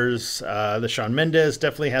guitars. The Shawn Mendes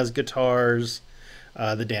definitely has guitars.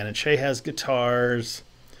 The Dan and Shay has guitars.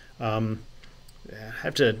 I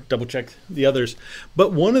have to double check the others.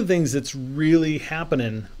 But one of the things that's really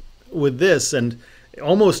happening with this, and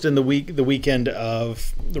almost in the weekend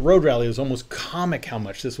of the Road Rally, it was almost comic how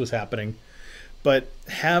much this was happening. but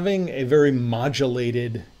having a very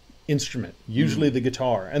modulated instrument, usually the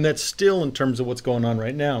guitar, and that's still in terms of what's going on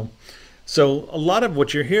right now. So a lot of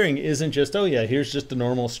what you're hearing isn't just, oh yeah, here's just a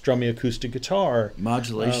normal strummy acoustic guitar.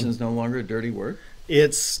 Modulation is no longer a dirty word.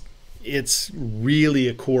 It's really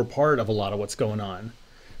a core part of a lot of what's going on.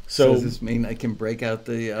 So does this mean I can break out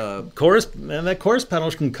the chorus? And that chorus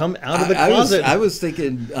pedal can come out of the closet. I was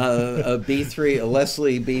thinking a B3, a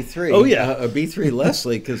Leslie B3. Oh yeah, a B3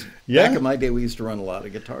 Leslie, because back in my day we used to run a lot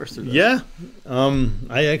of guitars through those. Yeah,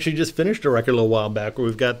 I actually just finished a record a little while back where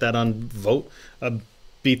we've got that on a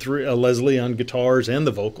B3, a Leslie on guitars and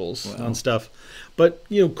the vocals on stuff. But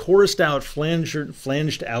chorused out,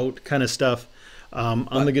 flanged out kind of stuff.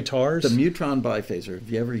 On the guitars. The Mutron Biphaser. Have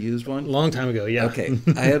you ever used one? Long time ago, yeah. Okay.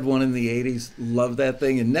 I had one in the 80s. Loved that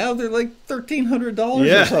thing. And now they're like $1,300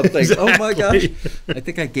 or something. Exactly. Oh, my gosh. I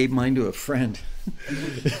think I gave mine to a friend.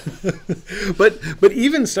 but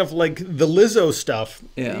even stuff like the Lizzo stuff,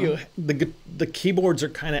 yeah. The keyboards are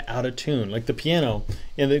kind of out of tune. Like the piano,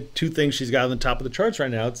 and the two things she's got on the top of the charts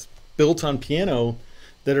right now, it's built on piano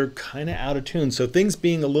that are kind of out of tune. So things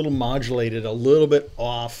being a little modulated, a little bit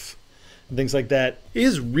off, things like that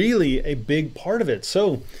is really a big part of it.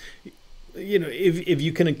 So, if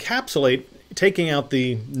you can encapsulate, taking out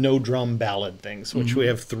the no drum ballad things, which we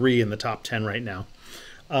have 3 in the top 10 right now.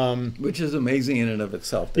 Which is amazing in and of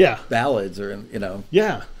itself. Yeah. Ballads are,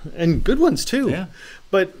 Yeah, and good ones too. Yeah.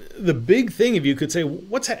 But the big thing, if you could say,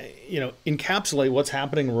 encapsulate what's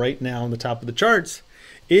happening right now on the top of the charts,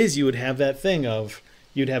 is you would have that thing of,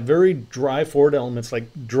 you'd have very dry chord elements,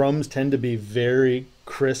 like drums tend to be very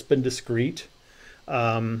crisp and discreet.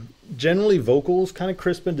 Generally vocals kind of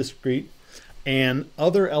crisp and discreet, and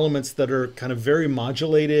other elements that are kind of very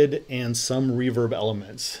modulated and some reverb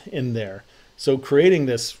elements in there. So creating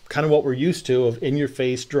this kind of what we're used to of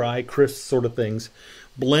in-your-face, dry, crisp sort of things,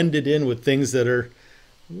 blended in with things that are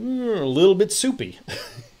a little bit soupy,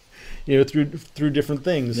 through different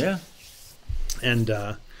things. Yeah.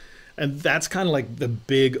 And that's kind of like the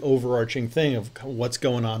big overarching thing of what's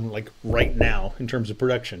going on like right now in terms of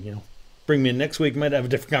production. Bring me in next week, might have a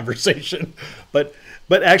different conversation. But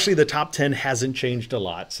actually the top 10 hasn't changed a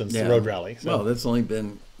lot since the Road Rally. So. Well, that's only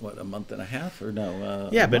been, a month and a half or no?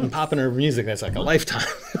 But in popular music, that's like a lifetime.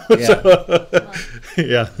 Yeah.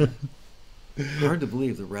 Yeah. Hard to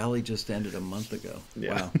believe the rally just ended a month ago.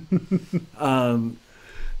 Yeah. Wow.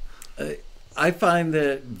 I find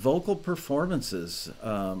that vocal performances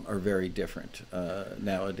are very different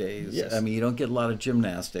nowadays. Yes. I mean, you don't get a lot of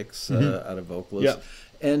gymnastics out of vocalists. Yep.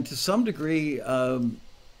 And to some degree,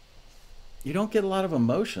 you don't get a lot of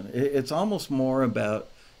emotion. It's almost more about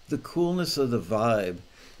the coolness of the vibe.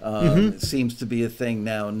 It seems to be a thing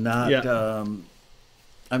now. Not,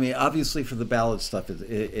 I mean, obviously for the ballad stuff,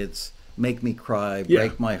 it's make me cry,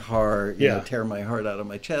 break my heart, tear my heart out of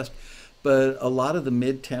my chest. But a lot of the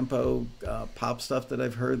mid-tempo pop stuff that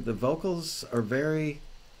I've heard, the vocals are very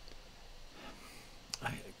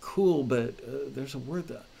cool, but there's a word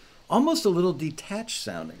that almost a little detached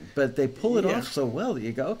sounding, but they pull it off so well that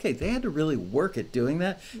you go, okay, they had to really work at doing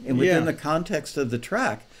that. And within the context of the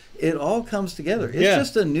track, it all comes together. It's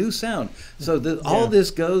just a new sound. So all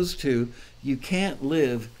this goes to, you can't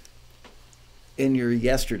live in your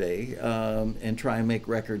yesterday and try and make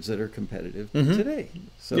records that are competitive today.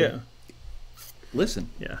 So listen.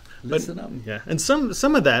 Yeah. Listen up. Yeah. And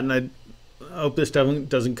some of that, and I hope this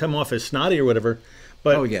doesn't come off as snotty or whatever,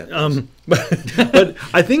 but but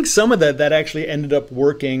I think some of that actually ended up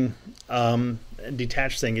working.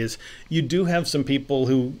 Detached thing is, you do have some people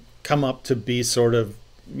who come up to be sort of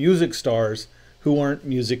music stars who aren't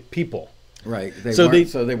music people. Right. So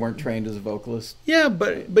they weren't trained as a vocalist. Yeah,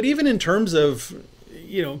 but even in terms of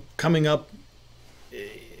coming up,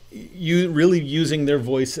 you really using their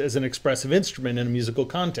voice as an expressive instrument in a musical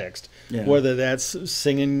context, whether that's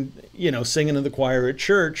singing in the choir at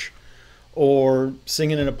church, or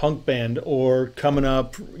singing in a punk band, or coming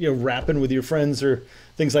up, rapping with your friends or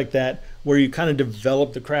things like that, where you kind of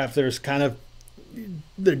develop the craft.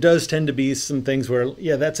 There does tend to be some things where,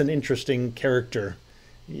 that's an interesting character.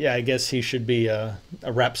 Yeah, I guess he should be a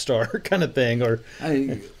rap star kind of thing. Or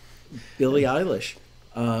Billie Eilish,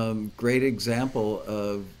 great example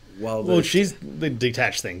of she's the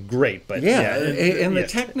detached thing, great, but and the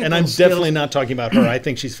technical. And I'm skills, definitely not talking about her. I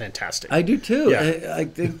think she's fantastic. I do too. Yeah. I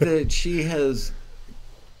think that she has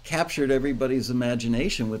captured everybody's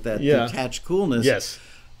imagination with that detached coolness. Yes.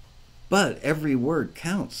 But every word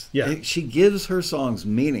counts. Yeah. She gives her songs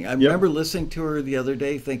meaning. I remember listening to her the other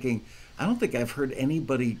day thinking, I don't think I've heard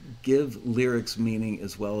anybody give lyrics meaning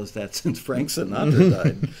as well as that since Frank Sinatra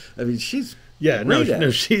died. I mean, she's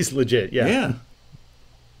she's legit. Yeah.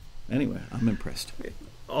 Anyway, I'm impressed.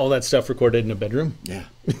 All that stuff recorded in a bedroom. Yeah.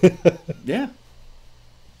 Yeah.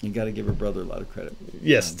 You got to give her brother a lot of credit.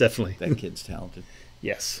 Yes, definitely. That kid's talented.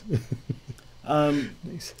 Yes.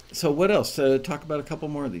 Nice. So what else? Talk about a couple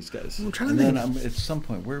more of these guys. I'm trying and to then think. at some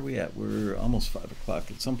point, where are we at? We're almost 5 o'clock.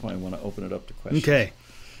 At some point, I want to open it up to questions. Okay.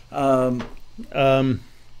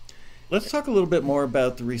 Let's talk a little bit more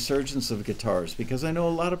about the resurgence of guitars, because I know a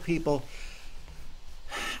lot of people.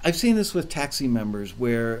 I've seen this with Taxi members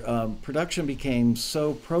where production became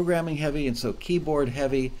so programming heavy and so keyboard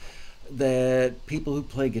heavy that people who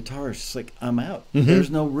play guitars, it's like, I'm out.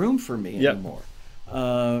 There's no room for me Yep. anymore.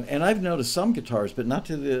 And I've noticed some guitars, but not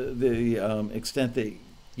to the extent that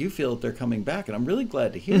you feel that they're coming back. And I'm really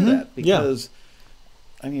glad to hear that, because,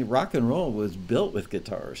 I mean, rock and roll was built with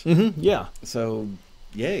guitars. Yeah. So,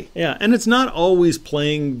 yay. Yeah, and it's not always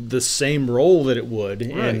playing the same role that it would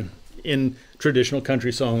Right. in traditional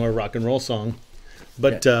country song or rock and roll song.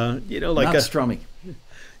 But, you know, like Not a, strummy.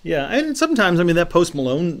 yeah, and sometimes, I mean, that Post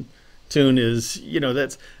Malone tune is, you know,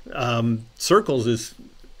 that's Circles is,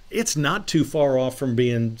 it's not too far off from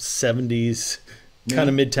being 70s kind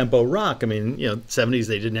of mid-tempo rock. I mean, you know, 70s,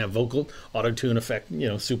 they didn't have vocal auto-tune effect, you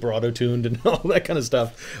know, super auto-tuned and all that kind of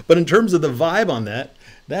stuff. But in terms of the vibe on that,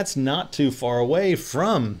 that's not too far away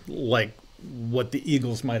from, like, what the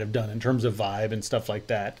Eagles might have done in terms of vibe and stuff like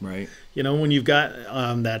that. Right. You know, when you've got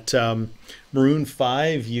that Maroon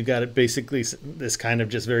 5, you got it basically this kind of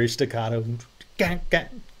just very staccato,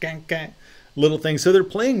 little thing. So they're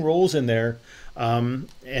playing roles in there, and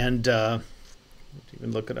even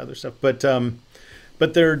look at other stuff. But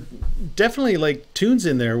there are definitely like tunes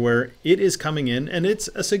in there where it is coming in, and it's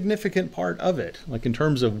a significant part of it, like in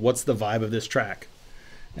terms of what's the vibe of this track.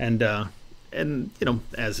 And you know,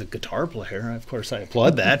 as a guitar player, of course, I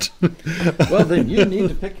applaud that. Well, then you need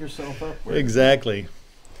to pick yourself up. Exactly.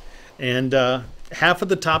 And half of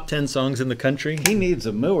the top 10 songs in the country. He needs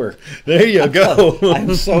a mower. There you go.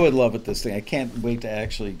 I'm so in love with this thing. I can't wait to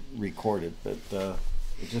actually record it, but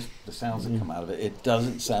it just, the sounds that come out of it, it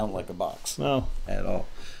doesn't sound like a box Well, at all.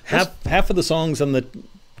 half of the songs on the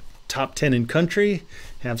top 10 in country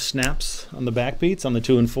have snaps on the backbeats on the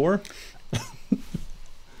 2 and 4.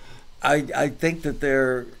 I think that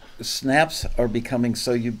their snaps are becoming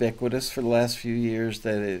so ubiquitous for the last few years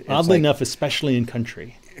that it's Oddly like, enough, especially in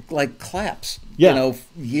country. like claps. Yeah. You know,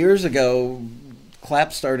 years ago,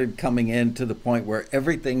 claps started coming in to the point where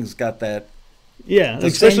everything's got that. Yeah, The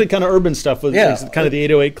especially same- kind of urban stuff with Yeah. kind of the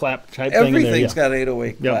 808 clap type thing in there. Everything's Yeah. got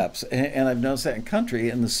 808 Yeah. claps. And I've noticed that in country,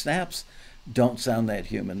 and the snaps don't sound that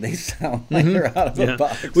human. They sound like they're out of a Yeah.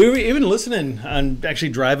 box. We were even listening and actually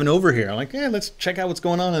driving over here. I'm like, yeah, let's check out what's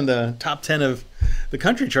going on in the top 10 of the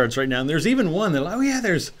country charts right now. And there's even one that, oh yeah,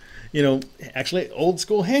 there's, you know, actually old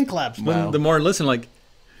school hand claps. But Wow. the more I listen, like,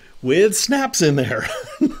 with snaps in there.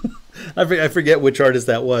 I forget which artist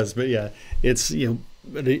that was, but yeah, it's, you know,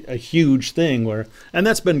 a huge thing where, and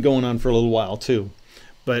that's been going on for a little while too.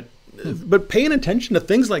 But paying attention to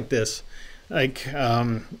things like this, like,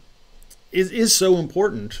 is so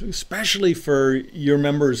important, especially for your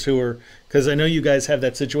members who are, because I know you guys have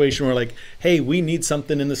that situation where like, hey, we need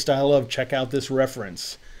something in the style of, check out this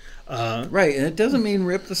reference. Right, and it doesn't mean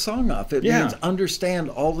rip the song off. It Yeah. means understand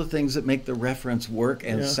all the things that make the reference work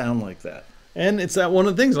and Yeah. sound like that. And it's that one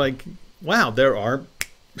of the things like, wow, there are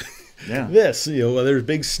Yeah. this, you know, there's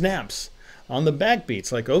big snaps on the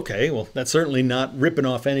backbeats. Like, okay, well, that's certainly not ripping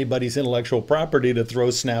off anybody's intellectual property to throw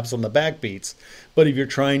snaps on the backbeats. But if you're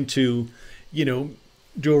trying to, you know,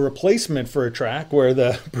 do a replacement for a track where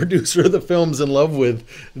the producer of the film's in love with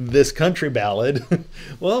this country ballad,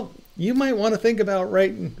 well, you might want to think about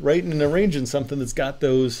writing and arranging something that's got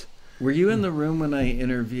those. Were you in the room when I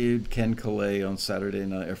interviewed Ken Calais on Saturday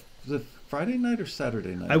night? Or was it Friday night or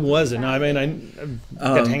Saturday night? I wasn't. I mean, I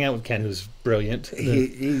got to hang out with Ken, who's brilliant.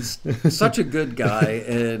 He's such a good guy,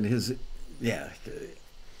 and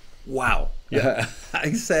wow. Yeah.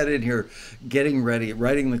 I sat in here getting ready,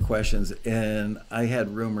 writing the questions, and I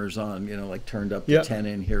had rumors on, you know, like turned up to Yeah. 10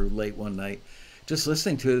 in here late one night. Just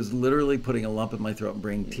listening to it is literally putting a lump in my throat and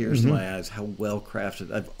bringing tears to my eyes. How well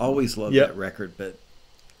crafted! I've always loved Yeah. that record, but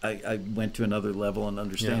I went to another level in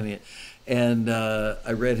understanding it. And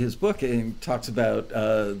I read his book, and he talks about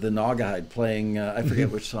the Naugahyde playing. I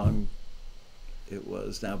forget which song it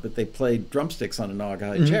was now, but they played drumsticks on a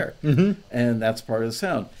Naugahyde chair, and that's part of the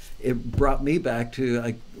sound. It brought me back to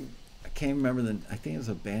I can't remember I think it was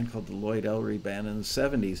a band called the Lloyd Ellery Band in the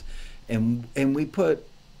 '70s, and we put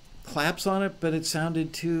claps on it, but it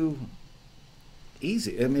sounded too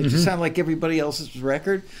easy. I mean, it just sounded like everybody else's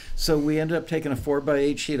record. So we ended up taking a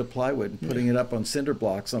 4x8 sheet of plywood and putting it up on cinder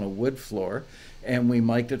blocks on a wood floor, and we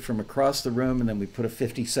mic'd it from across the room, and then we put a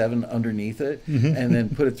 57 underneath it, and then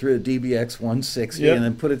put it through a DBX 160, Yep. and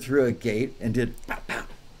then put it through a gate, and did pop, pop,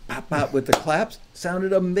 pop, pop with the claps.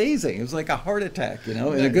 Sounded amazing. It was like a heart attack, in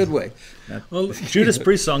a good way. Well, Judas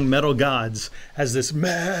Priest's song "Metal Gods" has this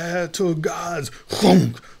 "Metal Gods,"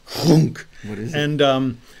 hunk, hunk. What is it?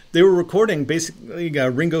 And they were recording. Basically,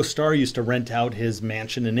 Ringo Starr used to rent out his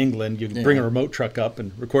mansion in England. You could bring a remote truck up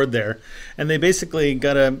and record there. And they basically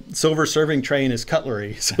got a silver serving tray in his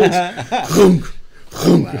cutlery. So it's hunk,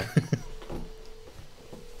 hunk. Wow.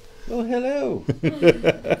 Well, hello.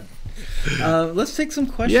 Let's take some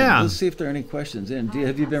questions. Yeah. Let's see if there are any questions. And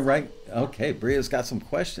have you been right? Okay, Bria's got some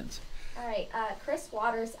questions. All right. Chris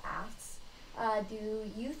Waters asks, do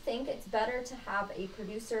you think it's better to have a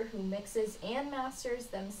producer who mixes and masters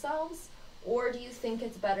themselves, or do you think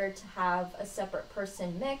it's better to have a separate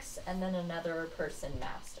person mix and then another person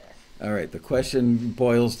master? All right, the question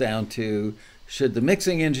boils down to, should the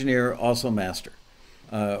mixing engineer also master?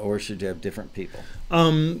 Or should you have different people?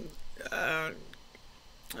 I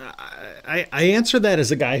answer that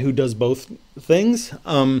as a guy who does both things.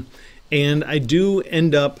 And I do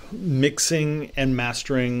end up mixing and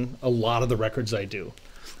mastering a lot of the records I do.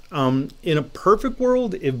 In a perfect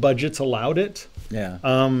world, if budgets allowed it, Yeah.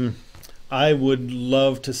 I would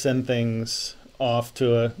love to send things off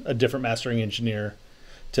to a different mastering engineer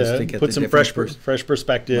Just to to get put the some different fresh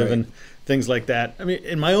perspective Right. and things like that. I mean,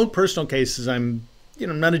 in my own personal cases, I'm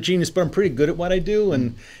not a genius, but I'm pretty good at what I do.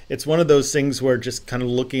 And it's one of those things where just kind of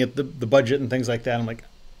looking at the budget and things like that, I'm like,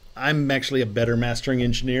 I'm actually a better mastering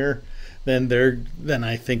engineer than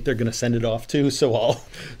I think they're going to send it off to. So I'll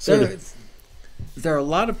sort of. There are a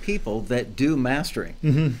lot of people that do mastering.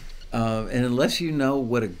 Mhm. And unless you know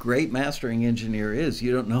what a great mastering engineer is,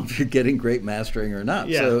 you don't know if you're getting great mastering or not.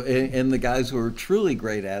 Yeah. So, and the guys who are truly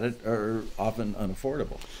great at it are often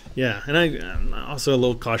unaffordable. Yeah, and I'm also a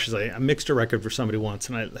little cautious. I mixed a record for somebody once,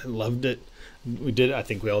 and I loved it. I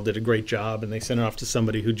think we all did a great job, and they sent it off to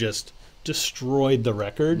somebody who just destroyed the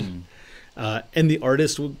record. And the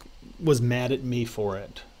artist was mad at me for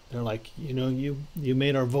it. They're like, you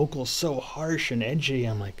made our vocals so harsh and edgy.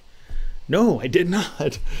 I'm like, no, I did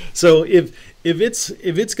not. So if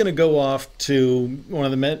it's going to go off to one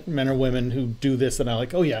of the men or women who do this, then I'm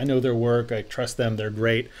like, oh yeah, I know their work. I trust them. They're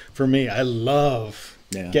great. For me, I love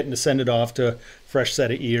getting to send it off to a fresh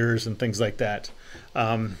set of ears and things like that.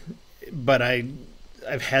 But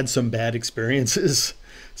I've had some bad experiences,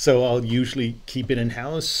 so I'll usually keep it in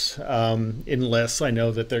house unless I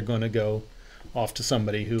know that they're going to go off to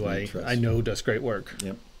somebody who I know does great work.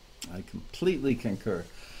 Yep, I completely concur.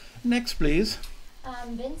 Next, please.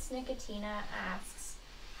 Vince Nicotina asks,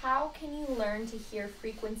 how can you learn to hear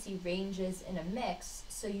frequency ranges in a mix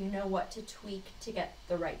so you know what to tweak to get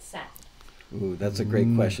the right sound? Ooh, that's a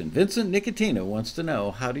great question. Vincent Nicotina wants to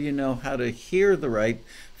know, how do you know how to hear the right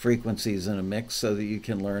frequencies in a mix so that you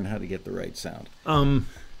can learn how to get the right sound?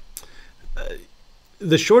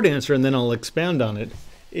 The short answer, and then I'll expand on it,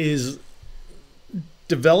 is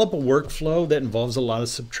develop a workflow that involves a lot of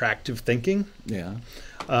subtractive thinking. Yeah.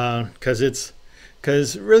 Because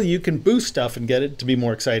really you can boost stuff and get it to be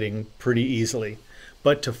more exciting pretty easily.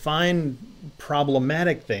 But to find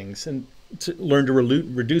problematic things and to learn to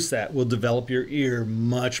reduce that will develop your ear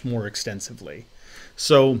much more extensively.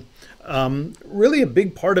 So really a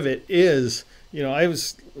big part of it is,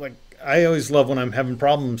 I always love when I'm having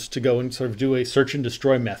problems to go and sort of do a search and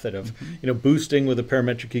destroy method of, boosting with a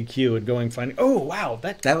parametric EQ and going finding, oh wow,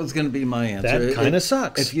 that was going to be my answer. That kind of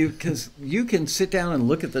sucks. Because you can sit down and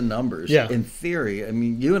look at the numbers. Yeah. In theory, I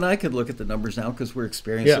mean, you and I could look at the numbers now because we're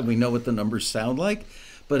experienced and we know what the numbers sound like.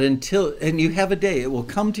 But and you have a day, it will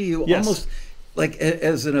come to you almost like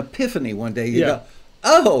as an epiphany one day. You go,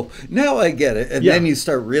 oh, now I get it. And then you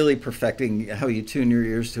start really perfecting how you tune your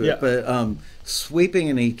ears to it. But sweeping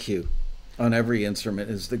an EQ on every instrument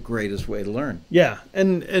is the greatest way to learn. Yeah,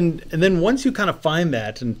 and then once you kind of find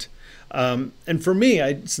that, and for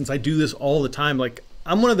me, since I do this all the time, like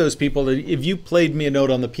I'm one of those people that if you played me a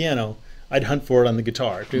note on the piano, I'd hunt for it on the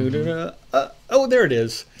guitar. Oh, there it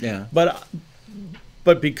is. Yeah.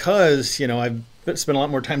 But because I've spent a lot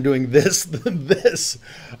more time doing this than this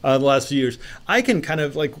the last few years, I can kind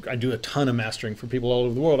of I do a ton of mastering for people all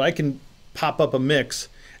over the world. I can pop up a mix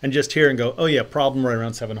and just hear and go, oh yeah, problem right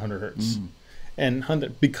around 700 hertz. And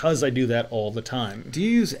 100, because I do that all the time. Do you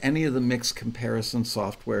use any of the mix comparison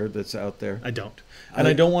software that's out there? I don't. And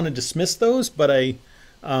I don't want to dismiss those, but I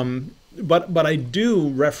do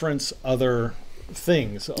reference other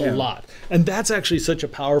things a lot. And that's actually such a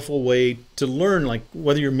powerful way to learn, like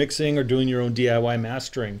whether you're mixing or doing your own DIY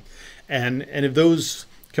mastering. And if those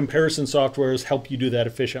comparison softwares help you do that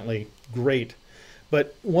efficiently, great.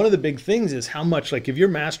 But one of the big things is how much, like if you're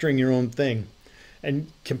mastering your own thing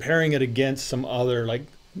and comparing it against some other, like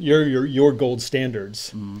your gold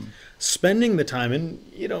standards, spending the time, and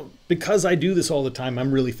because I do this all the time,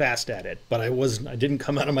 I'm really fast at it, but I didn't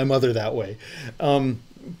come out of my mother that way.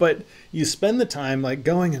 But you spend the time like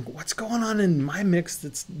going, what's going on in my mix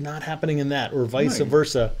that's not happening in that, or vice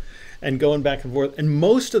versa, and going back and forth. And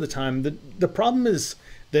most of the time, the problem is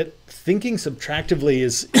that thinking subtractively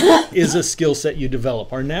is a skill set you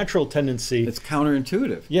develop. Our natural tendency... It's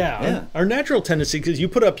counterintuitive. Yeah. Our natural tendency, because you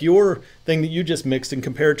put up your thing that you just mixed and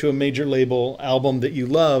compare it to a major label album that you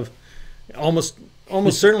love, almost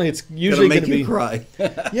certainly it's usually going to be... you cry.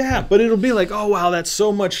 Yeah, but it'll be like, oh, wow, that's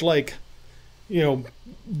so much like,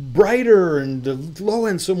 brighter, and the low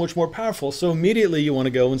end so much more powerful. So immediately you want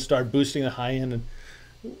to go and start boosting the high end. And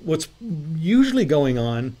what's usually going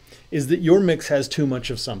on is that your mix has too much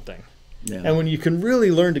of something. Yeah. And when you can really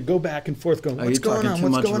learn to go back and forth going, what's going on? Too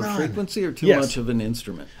much of a frequency or too much of an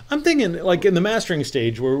instrument? I'm thinking like in the mastering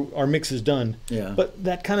stage where our mix is done. Yeah. But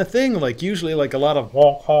that kind of thing, like usually like a lot of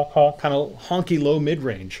kind of honky low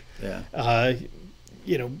mid-range. Yeah.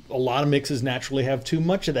 A lot of mixes naturally have too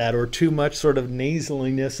much of that, or too much sort of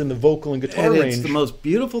nasaliness in the vocal and guitar and range. It's the most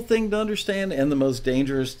beautiful thing to understand and the most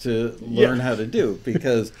dangerous to learn how to do,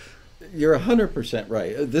 because you're 100%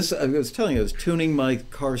 right. I was telling you, I was tuning my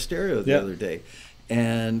car stereo the other day,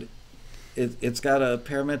 and it's got a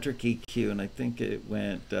parametric EQ, and I think it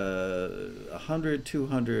went 100,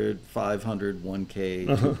 200, 500, 1K,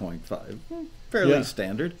 2.5. Fairly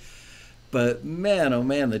standard. But man, oh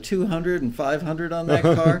man, the 200 and 500 on that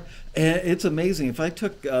car, and it's amazing. If I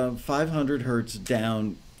took 500 hertz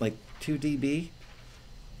down like 2 dB,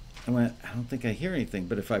 I don't think I hear anything.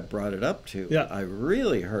 But if I brought it up to, I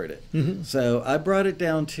really heard it. Mm-hmm. So I brought it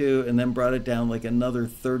down to, and then brought it down like another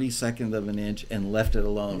 32nd of an inch and left it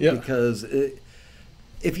alone. Yeah. Because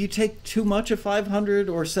if you take too much of 500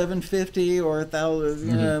 or 750 or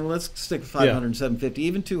 1,000, let's stick 500 and 750,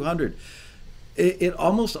 even 200. It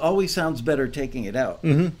almost always sounds better taking it out,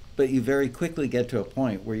 but you very quickly get to a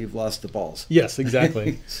point where you've lost the balls. Yes,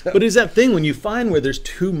 exactly. But it's that thing when you find where there's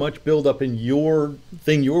too much buildup in your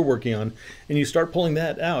thing you're working on, and you start pulling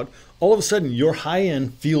that out, all of a sudden your high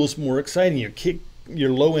end feels more exciting.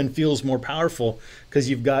 Your low end feels more powerful because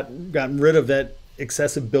you've gotten rid of that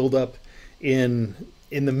excessive buildup in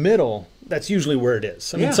the middle. That's usually where it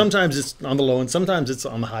is. I mean, sometimes it's on the low end, sometimes it's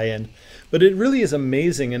on the high end. But it really is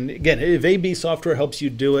amazing. And again, if AB software helps you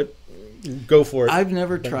do it, go for it. I've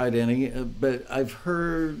never tried any, but I've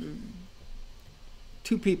heard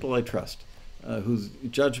two people I trust, whose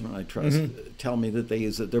judgment I trust, tell me that they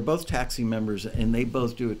use it. They're both taxi members, and they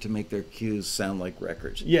both do it to make their cues sound like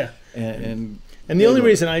records. Yeah. And the only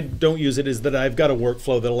reason I don't use it is that I've got a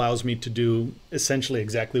workflow that allows me to do essentially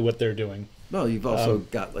exactly what they're doing. Well, you've also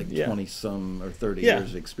got like 20-some or 30 years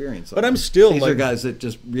of experience. But I'm still These are guys that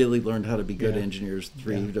just really learned how to be good engineers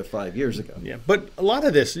 3 to 5 years ago. Yeah, but a lot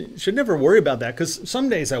of this, you should never worry about that, because some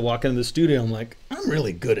days I walk into the studio, I'm like, I'm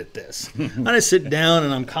really good at this. And I sit down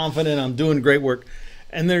and I'm confident, I'm doing great work.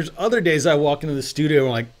 And there's other days I walk into the studio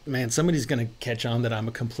and like, man, somebody's going to catch on that I'm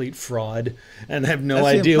a complete fraud and have no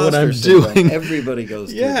idea what I'm doing. Everybody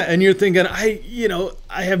goes through that. that. And you're thinking, I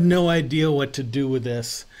have no idea what to do with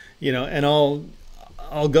this. And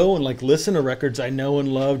I'll go and like listen to records I know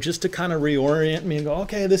and love just to kind of reorient me and go,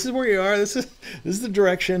 okay, this is where you are. This is the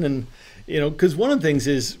direction. And, because one of the things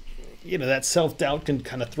is, that self-doubt can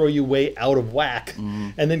kind of throw you way out of whack.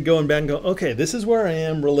 And then going back and go, okay, this is where I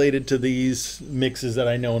am related to these mixes that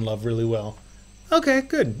I know and love really well. Okay,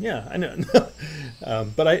 good. Yeah, I know.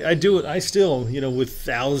 But I do it. I still, with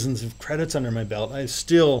thousands of credits under my belt, I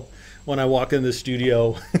still, when I walk in the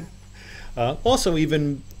studio, also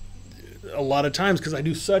even a lot of times, because I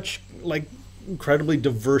do such like incredibly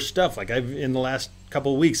diverse stuff. Like in the last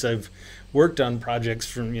couple of weeks, I've worked on projects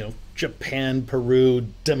from Japan, Peru,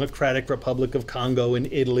 Democratic Republic of Congo, and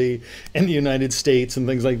Italy, and the United States, and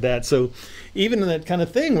things like that. So even in that kind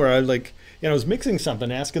of thing where I was mixing something,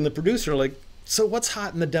 asking the producer like, so what's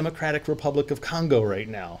hot in the Democratic Republic of Congo right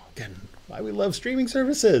now? Again, why we love streaming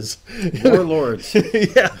services. Warlords.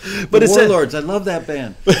 Yeah, but it's Warlords. I love that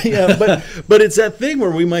band. but it's that thing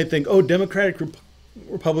where we might think, oh, Democratic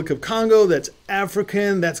Republic of Congo, that's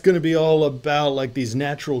African, that's going to be all about like these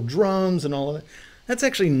natural drums and all of that. That's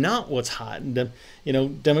actually not what's hot. And,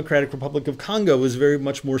 Democratic Republic of Congo is very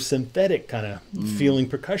much more synthetic kind of feeling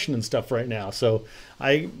percussion and stuff right now. So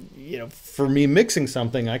for me mixing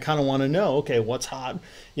something, I kind of want to know, okay, what's hot?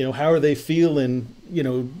 How are they feeling,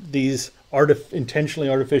 these intentionally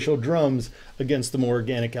artificial drums against the more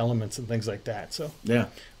organic elements and things like that. So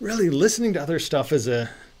really listening to other stuff as a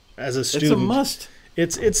student. It's a must.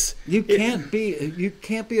 You can't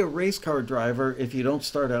be a race car driver if you don't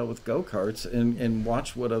start out with go-karts and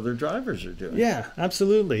watch what other drivers are doing. Yeah,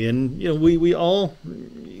 absolutely. And we all,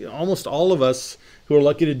 almost all of us who are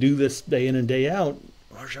lucky to do this day in and day out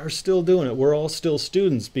are still doing it. We're all still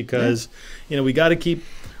students because we got to keep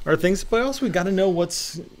our things, but also we got to know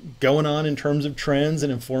what's going on in terms of trends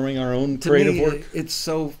and informing our own creative work. It's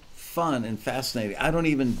so fun and fascinating. I don't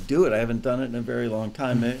even do it. I haven't done it in a very long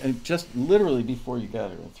time. And just literally before you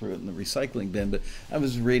got here, I threw it in the recycling bin. But I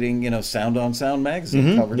was reading, Sound on Sound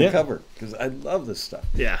magazine cover to cover because I love this stuff.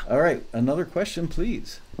 Yeah. All right, another question,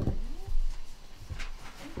 please.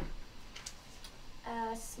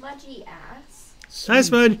 Smudgy asks. Hi,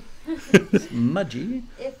 Smudge. Smudgy.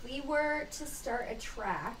 If we were to start a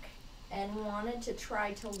track and wanted to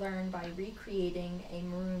try to learn by recreating a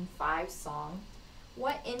Maroon 5 song,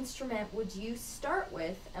 what instrument would you start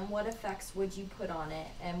with, and what effects would you put on it,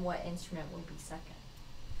 and what instrument would be second?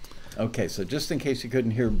 Okay, so just in case you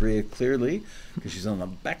couldn't hear Bria clearly, because she's on the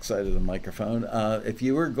backside of the microphone, if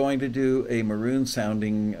you were going to do a Maroon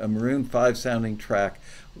 5 sounding track,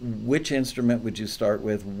 which instrument would you start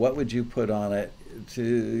with? What would you put on it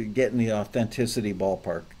to get in the authenticity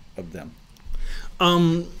ballpark of them?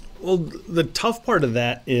 Well, the tough part of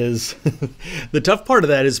that is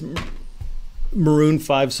Maroon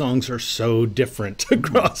 5 songs are so different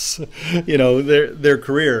across, their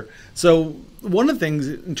career. So one of the things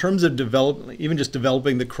in terms of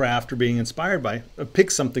developing the craft or being inspired by,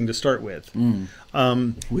 pick something to start with.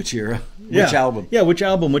 Which era? Which album? Yeah, which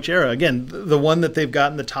album, which era? Again, the one that they've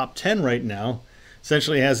got in the top 10 right now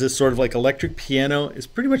essentially has this sort of like electric piano. It's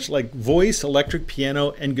pretty much like voice, electric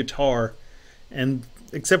piano, and guitar. And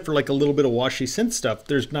except for like a little bit of washy synth stuff,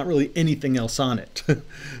 there's not really anything else on it.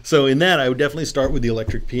 So in that, I would definitely start with the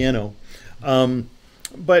electric piano.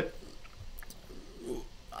 But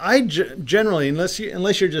I generally, unless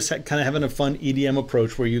you're just kind of having a fun EDM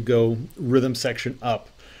approach where you go rhythm section up,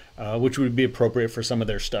 which would be appropriate for some of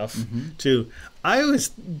their stuff too. I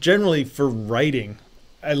always generally for writing,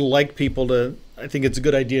 I think it's a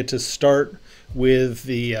good idea to start with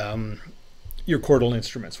the your chordal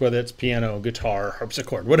instruments, whether it's piano, guitar,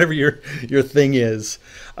 harpsichord, whatever your thing is,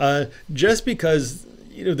 just because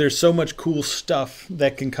there's so much cool stuff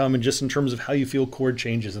that can come in just in terms of how you feel chord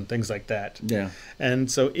changes and things like that. Yeah.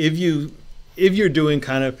 And so if you're doing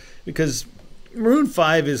kind of, because Maroon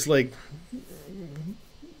 5 is like,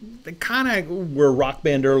 they kind of were a rock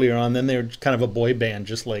band earlier on, then they're kind of a boy band,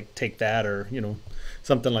 just like Take That or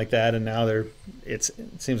something like that, and now it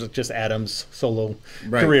seems like just Adam's solo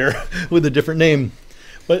career with a different name,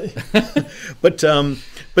 but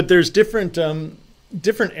there's different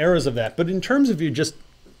eras of that. But in terms of you just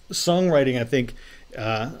songwriting, I think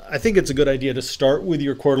it's a good idea to start with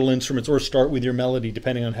your chordal instruments or start with your melody,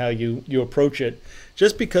 depending on how you approach it.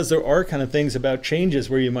 Just because there are kind of things about changes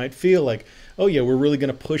where you might feel like, oh yeah, we're really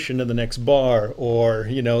going to push into the next bar, or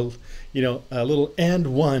a little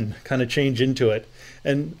and one kind of change into it.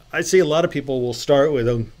 And I see a lot of people will start with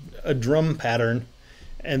a drum pattern,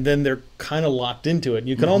 and then they're kind of locked into it. And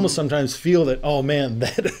you can almost sometimes feel that, oh man,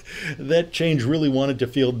 that change really wanted to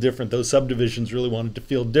feel different. Those subdivisions really wanted to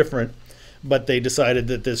feel different, but they decided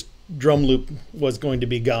that this drum loop was going to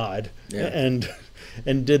be God, and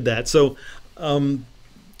did that. So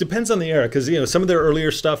depends on the era, because some of their earlier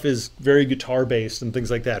stuff is very guitar based and things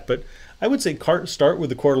like that. But I would say start with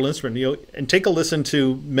the chordal instrument, and take a listen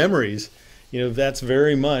to Memories. That's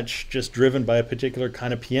very much just driven by a particular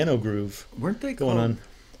kind of piano groove. Weren't they going on?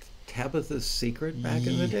 Tabitha's Secret back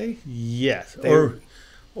in the day? Yes. Or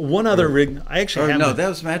one other rig. I actually have. No, that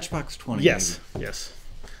was Matchbox 20. Yes, maybe. Yes.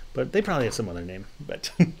 But they probably had some other name.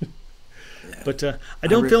 But but I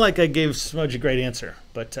don't feel like I gave Smudge a great answer.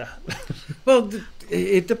 But well,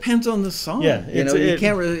 it depends on the song. Yeah, you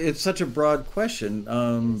can't really. It's such a broad question.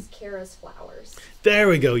 It's Kara's Flowers. There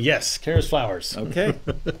we go. Yes, Kara's Flowers. Okay.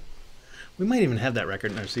 We might even have that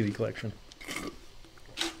record in our CD collection.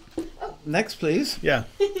 Next, please. Yeah.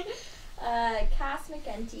 Cass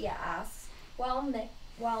McEntee asks,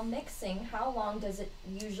 while mixing, how long does it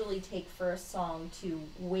usually take for a song to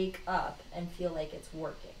wake up and feel like it's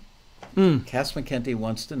working? Cass McEntee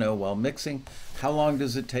wants to know, while mixing, how long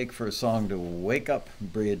does it take for a song to wake up,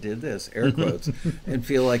 Bria did this, air quotes, and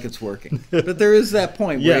feel like it's working? But there is that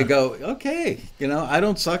point where you go, okay, I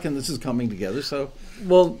don't suck and this is coming together, so...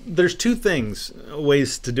 Well, there's two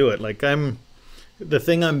ways to do it. Like the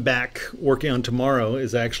thing I'm back working on tomorrow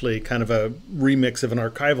is actually kind of a remix of an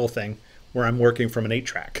archival thing where I'm working from an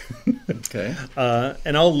 8-track. Okay.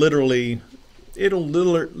 And it'll literally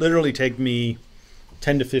take me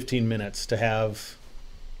 10 to 15 minutes to have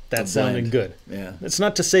that sounding good. Yeah. It's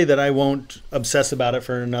not to say that I won't obsess about it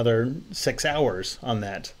for another 6 hours on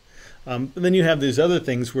that. And then you have these other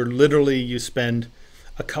things where literally you spend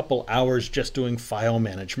a couple hours just doing file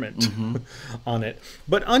management on it.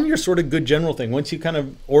 But on your sort of good general thing, once you kind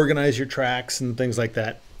of organize your tracks and things like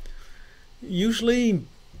that, usually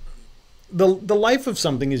the life of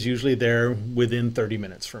something is usually there within 30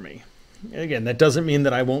 minutes for me. And again, that doesn't mean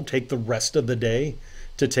that I won't take the rest of the day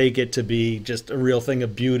to take it to be just a real thing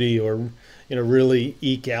of beauty, or really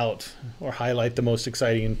eke out or highlight the most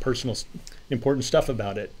exciting and personal important stuff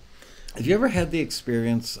about it. Have you ever had the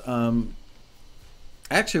experience,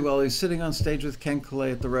 actually while I was sitting on stage with Ken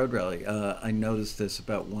Collay at the Road Rally, I noticed this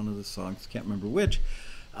about one of the songs, can't remember which,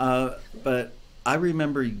 but I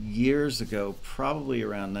remember years ago, probably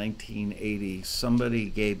around 1980, somebody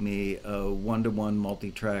gave me a 1-to-1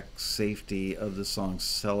 multi-track safety of the song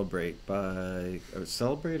Celebrate or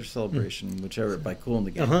Celebration, whichever, by Kool and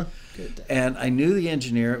the Gang. Good. And I knew the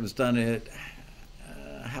engineer. It was done at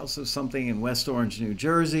House of Something in West Orange, New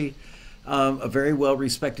Jersey. A very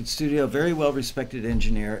well-respected studio, very well-respected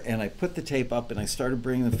engineer, and I put the tape up and I started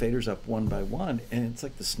bringing the faders up one by one, and it's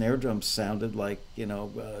like the snare drum sounded like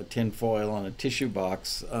tin foil on a tissue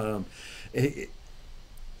box.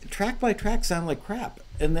 Track by track sounded like crap,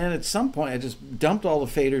 and then at some point I just dumped all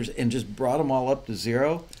the faders and just brought them all up to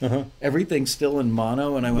zero. Everything's still in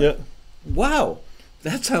mono, and I went, wow,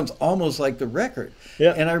 that sounds almost like the record.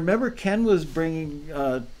 And I remember Ken was bringing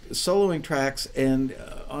soloing tracks and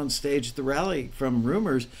on stage at the rally from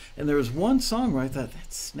Rumors, and there was one song where I thought,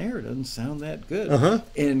 that snare doesn't sound that good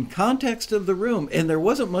in context of the room, and there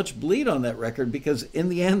wasn't much bleed on that record because in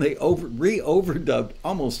the end they re-overdubbed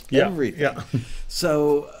almost everything.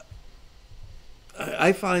 So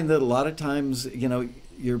I find that a lot of times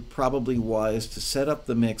you're probably wise to set up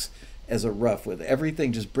the mix as a rough with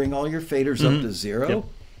everything, just bring all your faders up to zero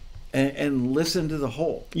and listen to the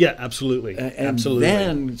whole. Yeah, absolutely. Absolutely.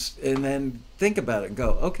 And then think about it and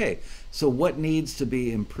go, okay, so what needs to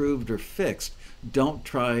be improved or fixed? Don't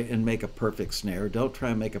try and make a perfect snare. Don't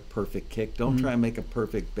try and make a perfect kick. Don't try and make a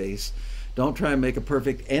perfect bass. Don't try and make a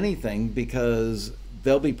perfect anything, because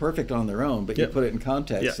they'll be perfect on their own, but you put it in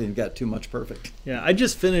context and you've got too much perfect. Yeah, I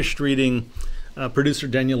just finished reading producer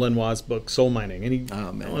Daniel Lanois' book Soul Mining, and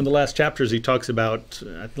in the last chapters he talks about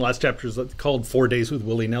the last chapter is called 4 Days with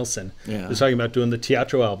Willie Nelson. He's talking about doing the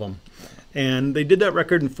Teatro album, and they did that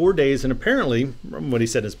record in 4 days, and apparently from what he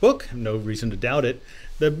said in his book, no reason to doubt it,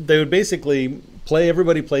 they would basically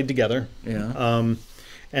everybody played together, and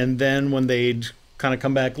then when they'd kind of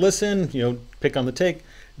come back, listen, pick on the take,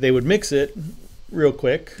 they would mix it real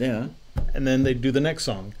quick, and then they'd do the next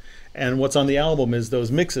song. And what's on the album is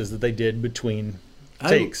those mixes that they did between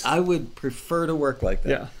takes. I would prefer to work like that.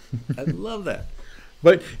 Yeah. I love that.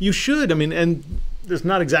 But you should, and there's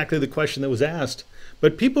not exactly the question that was asked,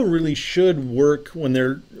 but people really should work when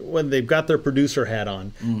they've got their producer hat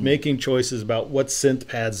on, making choices about what synth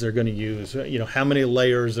pads they're going to use, how many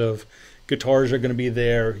layers of guitars are going to be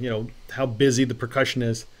there, how busy the percussion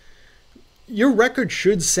is. Your record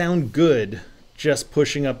should sound good just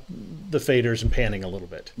pushing up the faders and panning a little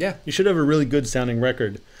bit. Yeah. You should have a really good sounding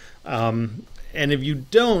record. And if you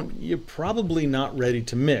don't, you're probably not ready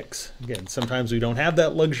to mix. Again, sometimes we don't have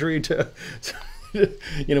that luxury to,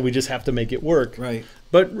 we just have to make it work. Right.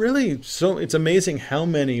 But really, so it's amazing how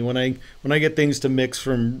many, when I get things to mix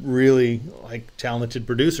from really talented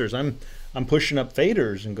producers, I'm pushing up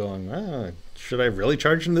faders and going, should I really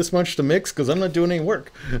charge them this much to mix? Because I'm not doing any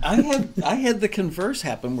work. I had the converse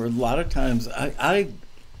happen where a lot of times I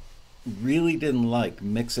really didn't like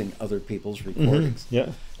mixing other people's recordings.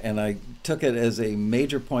 And I took it as a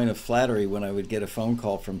major point of flattery when I would get a phone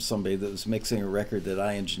call from somebody that was mixing a record that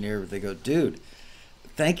I engineered. They go, dude,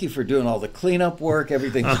 thank you for doing all the cleanup work.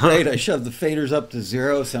 Everything's great. I shoved the faders up to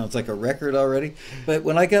zero. Sounds like a record already. But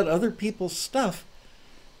when I got other people's stuff,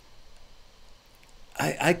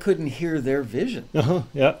 I couldn't hear their vision.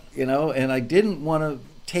 And I didn't want to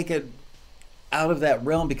take it out of that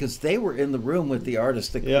realm because they were in the room with the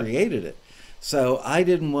artist that created it. So I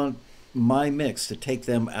didn't want my mix to take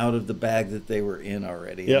them out of the bag that they were in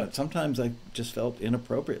already. And sometimes I just felt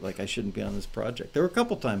inappropriate, like I shouldn't be on this project. There were a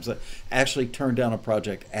couple times I actually turned down a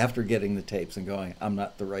project after getting the tapes and going, I'm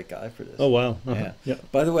not the right guy for this. Oh, wow.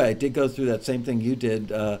 By the way, I did go through that same thing you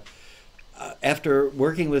did. After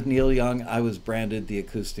working with Neil Young, I was branded the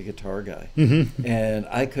acoustic guitar guy. And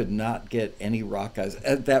I could not get any rock guys.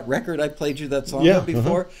 That record I played you that song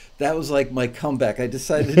before, that was like my comeback. I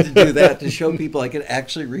decided to do that to show people I could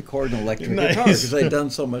actually record an electric guitar because I'd done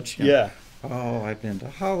so much. Oh, I've been to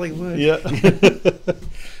Hollywood.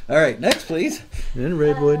 All right, next, please. In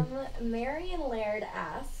Redwood. Marion Laird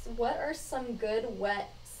asks, what are some good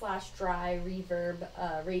wet/dry reverb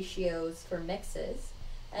ratios for mixes,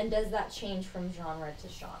 and does that change from genre to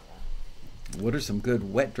genre? What are some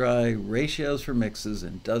good wet-dry ratios for mixes,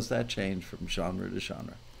 and does that change from genre to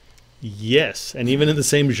genre? Yes, and even in the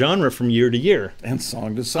same genre from year to year. And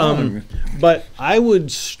song to song. But I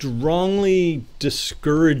would strongly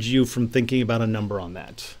discourage you from thinking about a number on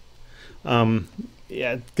that.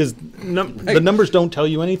 Yeah, because the numbers don't tell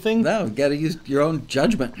you anything. No, you got to use your own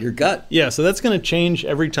judgment, your gut. Yeah, so that's going to change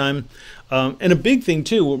every time. And a big thing,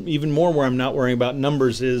 too, even more where I'm not worrying about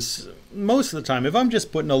numbers, is most of the time, if I'm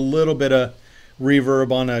just putting a little bit of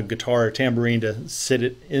reverb on a guitar or tambourine to sit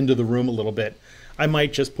it into the room a little bit, I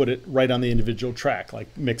might just put it right on the individual track,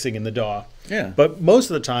 like mixing in the DAW. Yeah. But most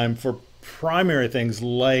of the time, for primary things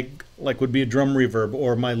like would be a drum reverb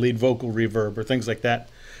or my lead vocal reverb or things like that,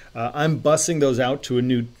 I'm bussing those out to a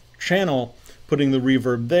new channel, putting the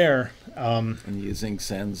reverb there. And using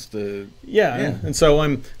sends to... Yeah, and so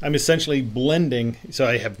I'm essentially blending, so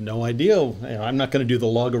I have no idea. I'm not going to do the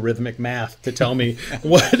logarithmic math to tell me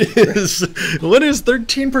what is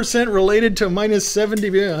 13% related to minus 70.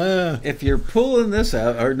 If you're pulling this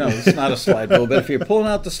out, or no, it's not a slide rule, but if you're pulling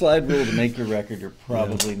out the slide rule to make your record, you're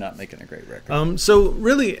probably not making a great record. So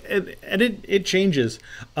really, it changes.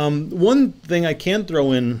 One thing I can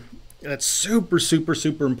throw in that's super, super,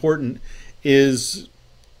 super important is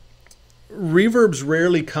reverbs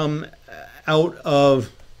rarely come out of,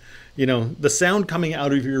 the sound coming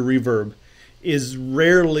out of your reverb is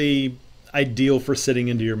rarely ideal for sitting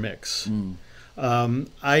into your mix. I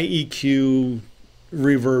EQ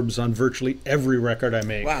reverbs on virtually every record I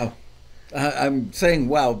make. Wow. I'm saying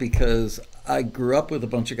wow because I grew up with a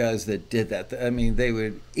bunch of guys that did that. I mean, they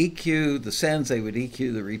would EQ the sends, they would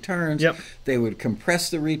EQ the returns, Yep. They would compress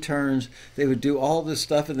the returns, they would do all this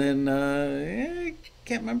stuff, and then I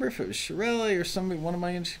can't remember if it was Shirelli or somebody, one of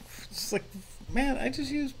my engineers. It's like, man, I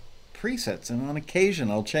just use presets, and on occasion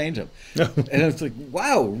I'll change them. And it's like,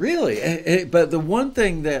 wow, really? But the one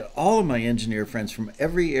thing that all of my engineer friends from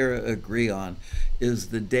every era agree on is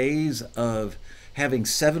the days of having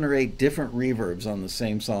 7 or 8 different reverbs on the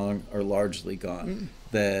same song are largely gone.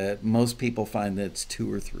 That most people find that it's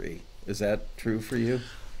 2 or 3. Is that true for you?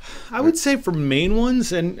 I would say for main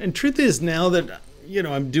ones, and truth is now that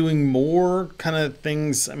I'm doing more kind of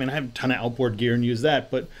things. I mean, I have a ton of outboard gear and use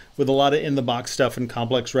that, but with a lot of in-the-box stuff and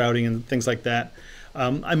complex routing and things like that,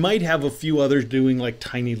 I might have a few others doing like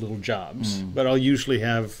tiny little jobs, but I'll usually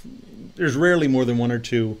have, there's rarely more than 1 or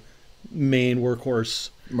 2 main workhorse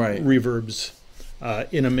reverbs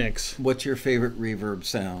in a mix. What's your favorite reverb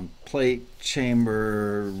sound? Plate,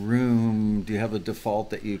 chamber, room? Do you have a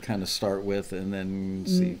default that you kind of start with and then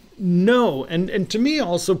see? No, and to me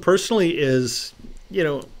also personally is,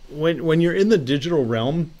 when you're in the digital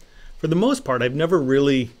realm, for the most part, I've never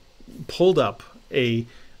really pulled up a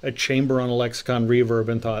chamber on a Lexicon reverb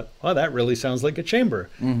and thought, oh, that really sounds like a chamber.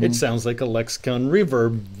 It sounds like a Lexicon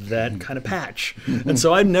reverb, that kind of patch. And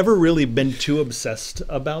so I've never really been too obsessed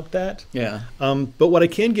about that. Yeah. But what I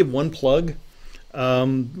can give one plug,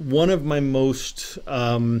 one of my most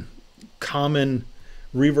common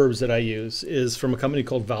reverbs that I use is from a company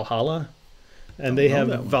called Valhalla. And they have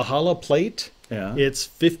Valhalla Plate. Yeah. It's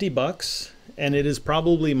 $50. And it is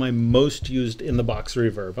probably my most used in the box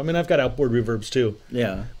reverb. I mean, I've got outboard reverbs too.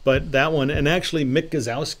 Yeah. But that one, and actually Mick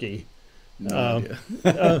Gazowski. No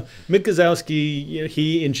Mick Gazowski,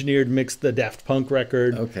 he engineered, mixed the Daft Punk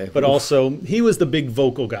record. Okay. But also, he was the big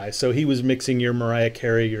vocal guy. So he was mixing your Mariah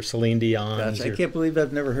Carey, your Celine Dion. Gosh, I can't believe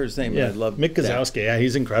I've never heard his name. Yeah, I love Mick Gazowski. Yeah,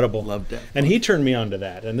 he's incredible. Love Daft And he turned me on to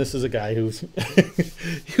that. And this is a guy who's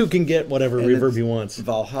who can get whatever reverb he wants.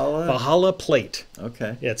 Valhalla Plate.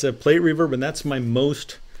 Okay. Yeah, it's a plate reverb, and that's my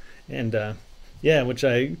most, and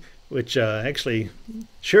which I actually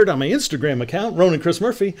shared on my Instagram account, Ronan Chris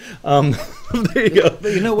Murphy. There you go.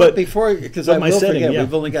 But you know what? Before, because I will forget, yeah.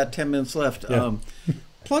 we've only got 10 minutes left. Yeah.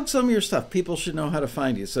 Plug some of your stuff. People should know how to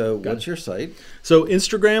find you. So what's your site? So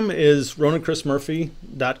Instagram is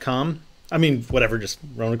RonanChrisMurphy.com. I mean, whatever, just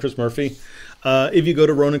Ronan Chris Murphy. If you go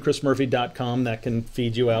to RonanChrisMurphy.com, that can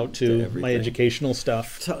feed you out to my educational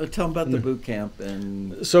stuff. Tell them about the boot camp.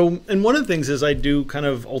 And one of the things is I do kind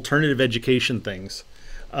of alternative education things.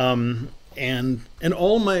 And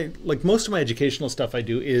all my, like most of my educational stuff I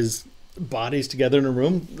do is bodies together in a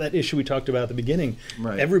room. That issue we talked about at the beginning.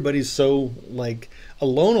 Right. Everybody's so like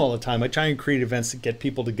alone all the time. I try and create events that get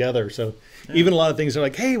people together. So even a lot of things are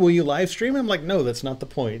like, hey, will you live stream? I'm like, no, that's not the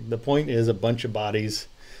point. The point is a bunch of bodies.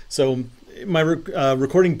 So my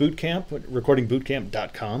recording boot camp,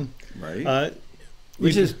 recordingbootcamp.com. Right.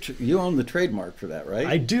 Which is, you own the trademark for that, right?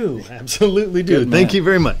 I do. Absolutely do. Thank you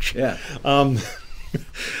very much. Yeah.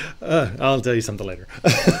 I'll tell you something later.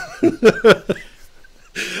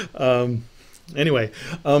 Anyway,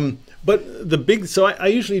 but so I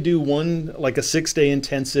usually do one, like a 6-day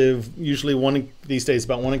intensive, usually these days,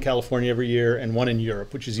 about one in California every year and one in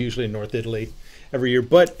Europe, which is usually in North Italy every year.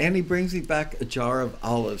 But And he brings me back a jar of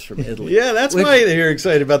olives from Italy. yeah, that's why you're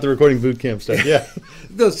excited about the recording boot camp stuff. Yeah.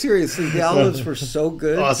 No, seriously, the olives were so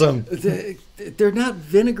good. Awesome. They're not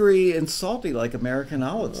vinegary and salty like American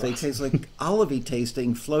olives. They taste like olivey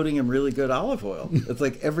tasting, floating in really good olive oil. It's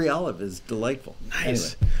like every olive is delightful.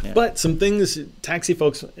 Nice. Anyway, yeah. But some things, taxi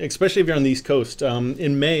folks, especially if you're on the East Coast,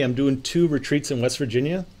 in May, I'm doing 2 retreats in West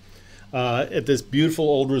Virginia at this beautiful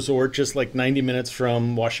old resort, just like 90 minutes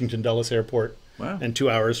from Washington Dulles Airport. Wow. And 2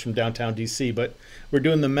 hours from downtown DC. But we're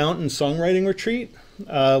doing the Mountain Songwriting Retreat,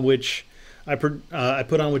 which I put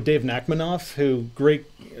on with Dave Nachmanoff, who great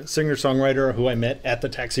singer-songwriter who I met at the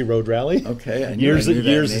Taxi Road Rally. Okay, I knew years that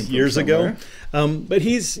name from years ago. somewhere. But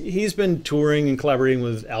he's been touring and collaborating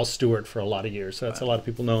with Al Stewart for a lot of years. So that's a lot of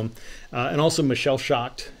people know him. And also Michelle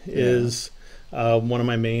Schacht is one of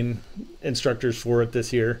my main instructors for it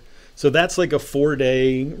this year. So that's like a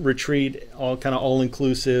 4-day retreat, all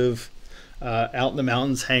inclusive. Out in the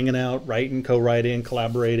mountains, hanging out, writing, co-writing,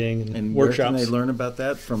 collaborating, and where workshops. can they learn about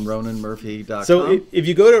that? From RonanMurphy.com? So if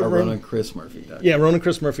you go to RonanChrisMurphy.com. Yeah,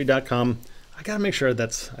 RonanChrisMurphy.com. I got to make sure I've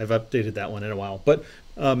updated that one in a while. But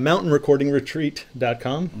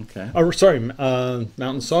MountainRecordingRetreat.com. Okay. Oh, sorry, Mountain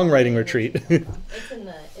Songwriting Retreat. It's in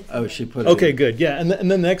the. She put it Okay, in. good. Yeah, and then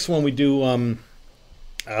the next one we do,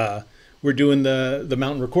 we're doing the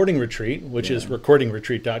Mountain Recording Retreat, which is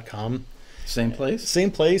recordingretreat.com. Same place? Same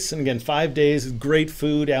place, and again, 5 days, great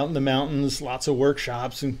food out in the mountains, lots of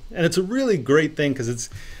workshops, and it's a really great thing because it's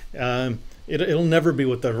it'll never be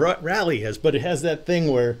what the rally is, but it has that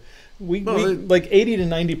thing where we like 80 to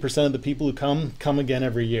 90% of the people who come again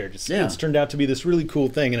every year. It's turned out to be this really cool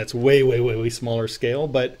thing, and it's way smaller scale.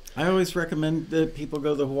 But I always recommend that people go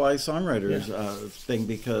to the Hawaii Songwriters thing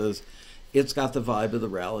because it's got the vibe of the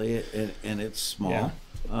rally and it's small. Yeah.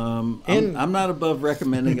 I'm not above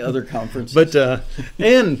recommending other conferences. But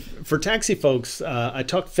and for taxi folks, I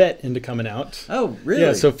talked FET into coming out. Oh, really?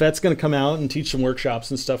 Yeah, so FET's going to come out and teach some workshops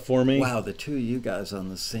and stuff for me. Wow, the two of you guys on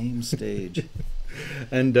the same stage.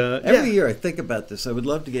 And every year I think about this. I would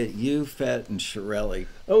love to get you, FET, and Shirelli.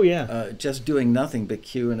 Oh yeah, just doing nothing but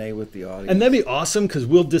Q&A with the audience. And that'd be awesome because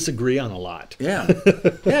we'll disagree on a lot. Yeah,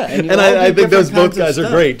 yeah. And I think those both guys are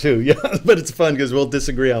great too. Yeah, but it's fun because we'll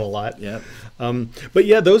disagree on a lot. Yeah. But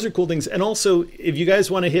yeah, those are cool things. And also, if you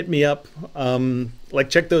guys want to hit me up,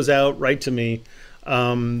 check those out, write to me.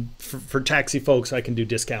 For taxi folks, I can do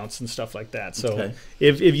discounts and stuff like that. So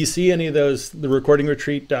if you see any of those, the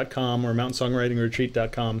recordingretreat.com or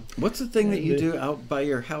mountainsongwritingretreat.com. What's the thing that you do out by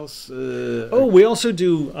your house? We also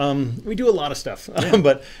do, we do a lot of stuff,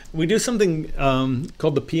 but we do something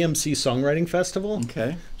called the PMC Songwriting Festival,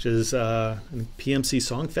 which is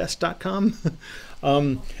pmcsongfest.com.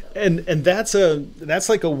 And that's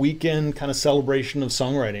like a weekend kind of celebration of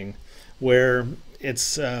songwriting where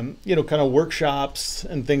it's kind of workshops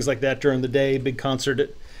and things like that during the day, big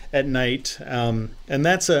concert at night, and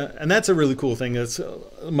that's a really cool thing. It's a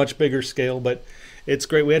much bigger scale, but it's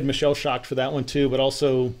great. We had Michelle Schacht for that one too, but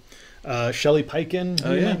also Shelley Peiken,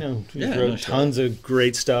 who wrote tons of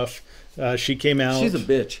great stuff. She came out. She's a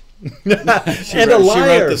bitch. And a liar. She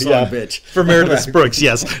wrote the song Bitch. For Meredith Brooks,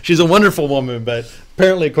 yes. She's a wonderful woman, but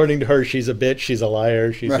apparently, according to her, she's a bitch, she's a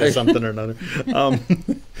liar, she's something or another.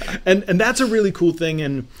 And that's a really cool thing.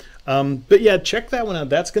 And but yeah, check that one out.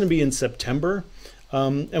 That's going to be in September.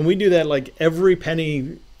 And we do that like every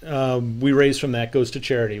penny we raise from that goes to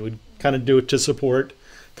charity. We kind of do it to support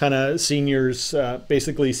kind of seniors,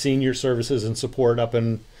 basically senior services and support up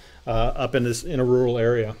in a rural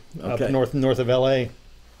area up north of LA.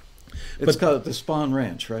 It's called the Spawn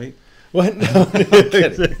Ranch, right? What? No,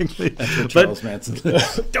 exactly. That's what Charles Manson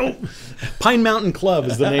Pine Mountain Club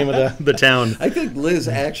is the name of the town. I think Liz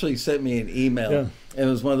actually sent me an email. And it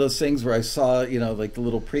was one of those things where I saw, like the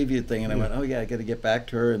little preview thing, and I went, oh, yeah, I got to get back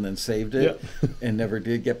to her, and then saved it, and never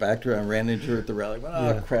did get back to her. I ran into her at the rally.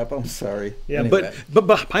 I went, crap, I'm sorry. Yeah, anyway.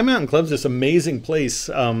 but Pine Mountain Club's this amazing place.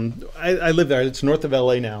 I live there. It's north of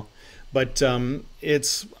LA now. But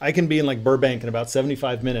I can be in like Burbank in about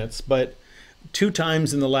 75 minutes. But 2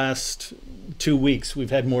 times in the last 2 weeks, we've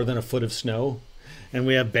had more than a foot of snow. and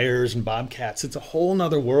we have bears and bobcats. It's a whole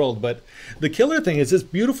nother world. But the killer thing is this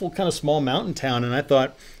beautiful kind of small mountain town. And I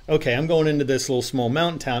thought, okay, I'm going into this little small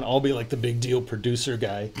mountain town. I'll be like the big deal producer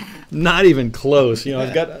guy. Not even close.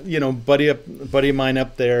 I've got, buddy of mine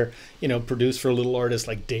up there, produced for little artists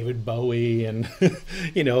like David Bowie and,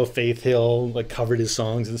 Faith Hill, like covered his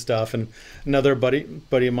songs and stuff. And another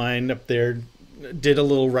buddy of mine up there did a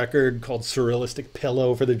little record called Surrealistic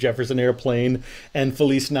Pillow for the Jefferson Airplane and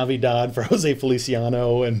Feliz Navidad for Jose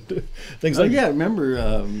Feliciano and things like that. Yeah, I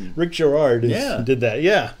remember Rick Gerard did that.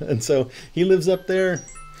 Yeah. And so he lives up there.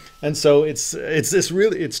 And so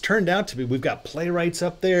it's turned out to be, we've got playwrights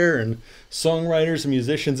up there and songwriters and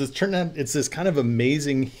musicians. It's turned out, it's this kind of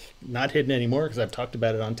amazing, not hidden anymore because I've talked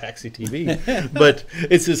about it on Taxi TV, but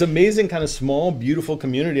it's this amazing kind of small, beautiful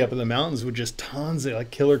community up in the mountains with just tons of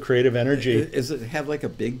like killer creative energy. Does it have like a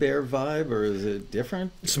Big Bear vibe or is it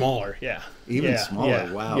different? Smaller, yeah. Even smaller,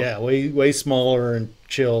 yeah, wow. Yeah, way smaller and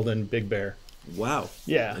chill than Big Bear. Wow.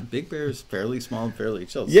 Yeah. And Big Bear is fairly small and fairly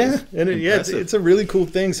chill. Yeah, and it's a really cool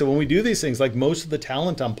thing. So when we do these things, like most of the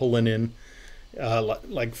talent I'm pulling in,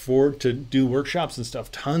 to do workshops and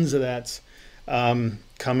stuff, tons of that's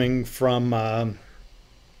coming from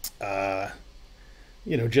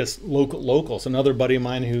just locals. Another buddy of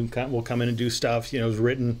mine who will come in and do stuff. Has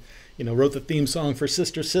written, wrote the theme song for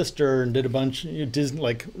Sister Sister and did a bunch.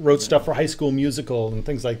 Disney wrote stuff for High School Musical and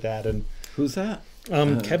things like that. And who's that?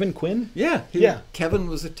 Kevin Quinn? Yeah. Kevin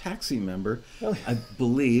was a Taxi member, Oh. I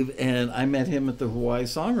believe, and I met him at the Hawaii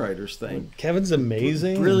Songwriters thing. Kevin's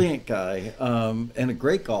amazing. Brilliant guy, and a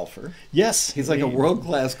great golfer. Yes. He's like a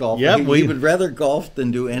world-class golfer. Yep, he would rather golf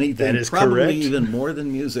than do anything. That is probably correct. even more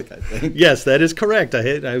than music, I think. Yes, that is correct. I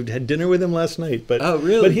had dinner with him last night. But oh,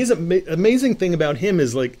 really? But he's amazing thing about him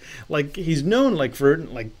is like he's known for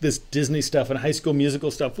this Disney stuff and High School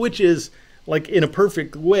Musical stuff, which is in a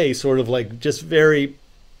perfect way, sort of just very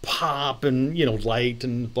pop and light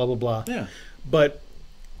and blah blah blah. Yeah. But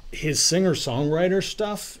his singer-songwriter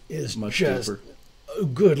stuff is much just deeper. Oh,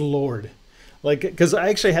 good Lord. Because I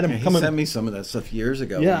actually had him come and sent me some of that stuff years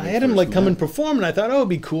ago. Yeah, I had him come and perform, and I thought, it'd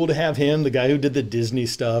be cool to have him, the guy who did the Disney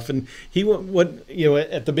stuff, and he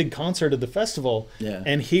at the big concert at the festival. Yeah.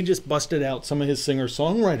 And he just busted out some of his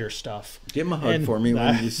singer-songwriter stuff. Give him a hug for me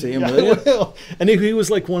when you see him. I will. And he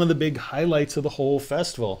was one of the big highlights of the whole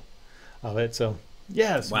festival of it. So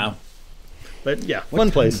yes. Wow. But yeah, What fun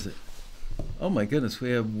time place. is it? Oh my goodness,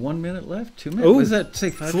 we have 1 minute left. 2 minutes. Oh, Was that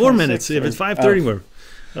say 5? 4 minutes. If it's 5:30, we're.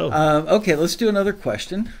 Okay, let's do another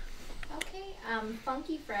question. Okay,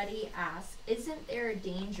 Funky Freddy asks, isn't there a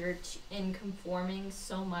danger in conforming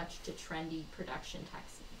so much to trendy production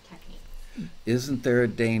techniques? Isn't there a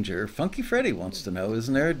danger? Funky Freddy wants to know,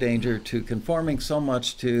 isn't there a danger to conforming so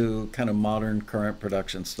much to kind of modern current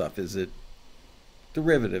production stuff? Is it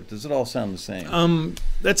derivative? Does it all sound the same?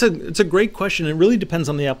 It's a great question. It really depends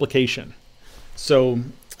on the application. So,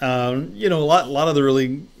 a lot of the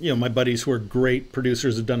really, my buddies who are great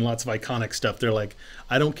producers have done lots of iconic stuff. They're like,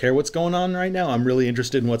 I don't care what's going on right now. I'm really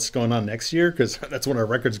interested in what's going on next year because that's when our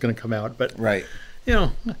record's going to come out. But right.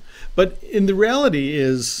 But in the reality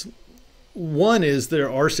is, one is there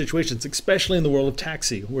are situations, especially in the world of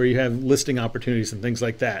taxi, where you have listing opportunities and things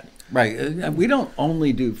like that. Right. We don't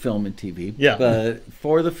only do film and TV. Yeah. But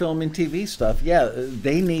for the film and TV stuff,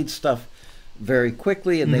 they need stuff very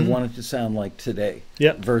quickly, and they want it to sound like today.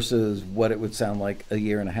 Yep. Versus what it would sound like a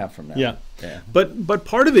year and a half from now. Yeah. Yeah. But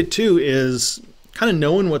part of it too is kind of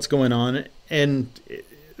knowing what's going on, and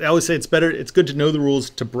I always say it's good to know the rules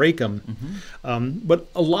to break them. Mm-hmm. But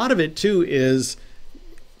a lot of it too is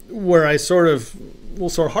where I will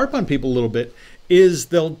harp on people a little bit is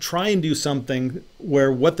they'll try and do something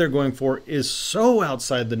where what they're going for is so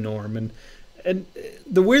outside the norm. And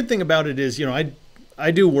the weird thing about it is,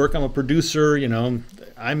 I do work, I'm a producer,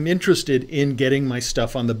 I'm interested in getting my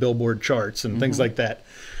stuff on the Billboard charts and things like that.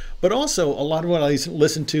 But also a lot of what I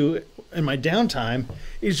listen to in my downtime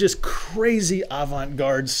is just crazy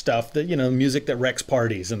avant-garde stuff that, music that wrecks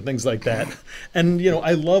parties and things like that. And,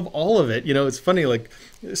 I love all of it. It's funny,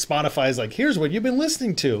 Spotify's here's what you've been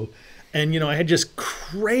listening to. And, I had just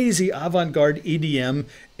crazy avant-garde EDM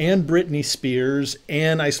and Britney Spears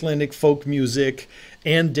and Icelandic folk music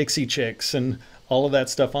and Dixie Chicks and all of that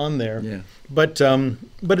stuff on there. Yeah. But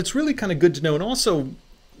it's really kind of good to know. And also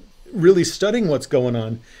really studying what's going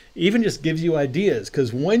on even just gives you ideas.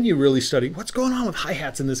 Because when you really study what's going on with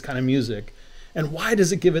hi-hats in this kind of music and why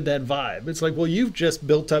does it give it that vibe? It's like, well, you've just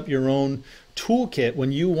built up your own toolkit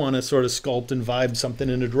when you want to sort of sculpt and vibe something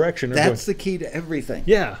in a direction. That's the key to everything.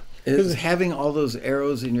 Yeah. Is having all those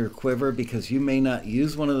arrows in your quiver, because you may not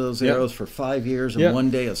use one of those arrows for 5 years, and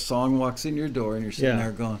one day a song walks in your door and you're sitting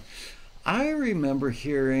there going, I remember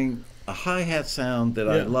hearing a hi-hat sound that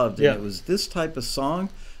I Yeah, loved, and yeah. it was this type of song,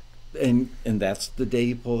 and that's the day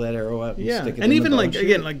you pull that arrow out and Yeah, stick it and in even the like bone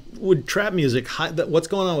again, chute. like with trap music, what's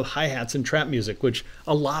going on with hi hats and trap music, which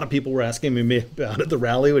a lot of people were asking me about at the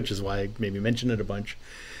rally, which is why I maybe mentioned it a bunch.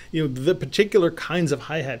 You know, the particular kinds of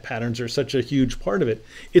hi hat patterns are such a huge part of it.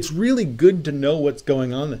 It's really good to know what's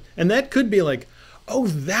going on, and that could be like, oh,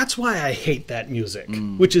 that's why I hate that music,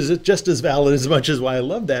 which is just as valid as much as why I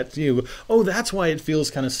love that. You, oh, that's why it feels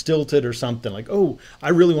kind of stilted or something. Like, oh, I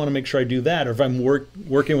really want to make sure I do that. Or if I'm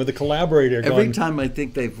working with a collaborator, Every going, time I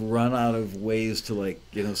think they've run out of ways to, like,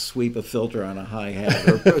 sweep a filter on a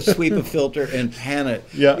hi-hat or sweep a filter and pan it.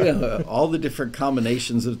 Yeah. All the different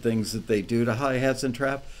combinations of things that they do to hi-hats and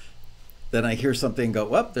trap. Then I hear something and go,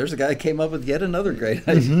 well, there's a guy who came up with yet another great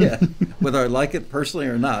idea. Whether I like it personally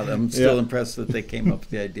or not, I'm still impressed that they came up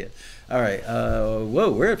with the idea. All right. Whoa,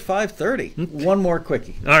 we're at 5:30. One more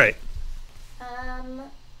quickie. all right.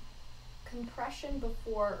 Compression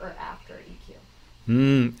before or after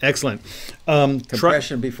EQ? Excellent.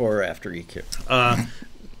 Compression before or after EQ?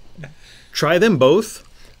 Try them both.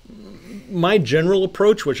 My general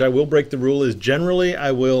approach, which I will break the rule, is generally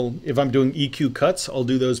I will, if I'm doing EQ cuts, I'll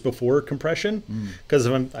do those before compression, because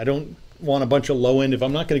I don't want a bunch of low end. If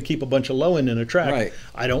I'm not going to keep a bunch of low end in a track, Right.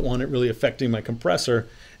 I don't want it really affecting my compressor.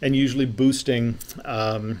 And usually boosting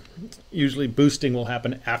will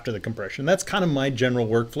happen after the compression. That's kind of my general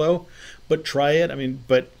workflow. But try it. I mean,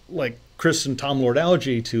 but like Chris and Tom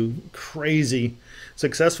Lord-Alge, two crazy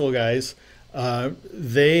successful guys,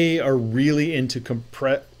 they are really into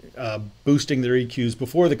boosting their EQs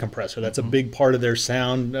before the compressor. That's a big part of their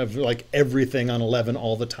sound, of like everything on 11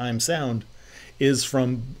 all the time sound is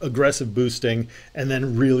from aggressive boosting and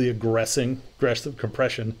then really aggressive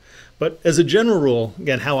compression. But as a general rule,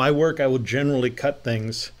 again, how I work, I will generally cut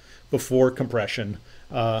things before compression,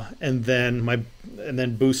 and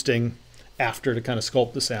then boosting after to kind of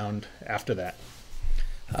sculpt the sound after that.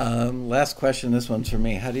 Last question. This one's for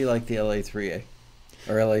me. How do you like the LA3A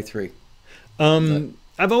or LA3?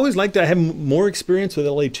 I've always liked to have more experience with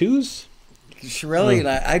LA2s. Shirelli and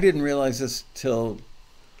I didn't realize this till,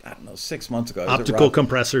 I don't know, 6 months ago. Optical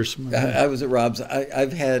compressors. I was at Rob's.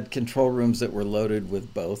 I've had control rooms that were loaded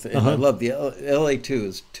with both, and I love the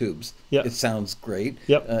LA2's tubes. Yep. It sounds great.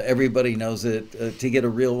 Yep. Everybody knows it. To get a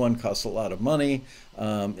real one costs a lot of money.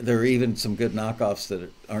 There are even some good knockoffs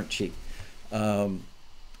that aren't cheap.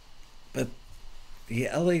 But the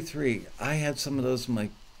LA3, I had some of those in my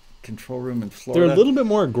control room in Florida. They're a little bit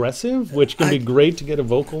more aggressive, which can be great to get a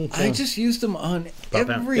vocal. I just used them on Pop out.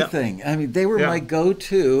 everything. Yeah. I mean, they were Yeah. my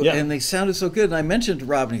go-to, Yeah. and they sounded so good. And I mentioned to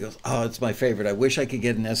Rob, and he goes, "Oh, it's my favorite. I wish I could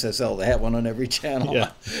get an SSL to have one on every channel."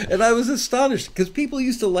 Yeah. And I was astonished because people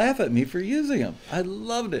used to laugh at me for using them. I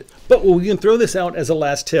loved it. But we can throw this out as a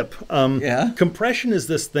last tip. Yeah. Compression is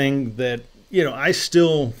this thing that, I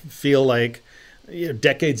still feel like,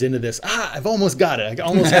 decades into this, I've almost got it. I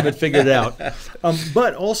almost have it figured out.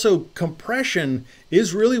 But also compression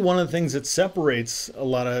is really one of the things that separates a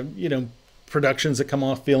lot of, productions that come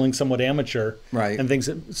off feeling somewhat amateur, Right. and things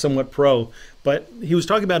that somewhat pro. But he was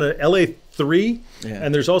talking about an LA3, Yeah.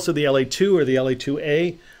 and there's also the LA2 or the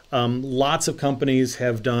LA2A. Lots of companies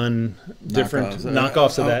have done different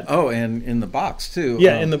knockoffs of that. Oh, and in the box too.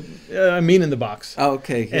 Yeah, in the box. Oh,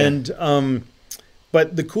 okay. Yeah. And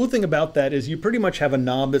but the cool thing about that is you pretty much have a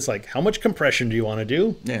knob that's like, how much compression do you want to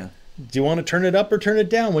do? yeah. Do you want to turn it up or turn it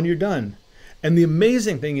down when you're done? And the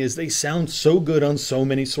amazing thing is they sound so good on so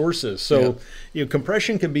many sources. So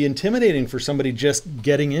compression can be intimidating for somebody just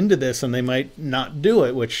getting into this, and they might not do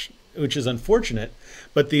it, which is unfortunate.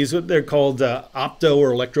 But they're called opto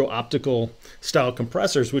or electro-optical style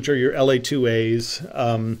compressors, which are your LA2As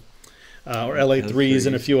or LA3s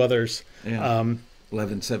and a few others. Yeah.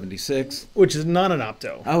 1176. Which is not an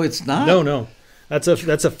opto. Oh, it's not. No. That's a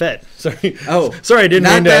FET. Sorry. Oh, sorry, I didn't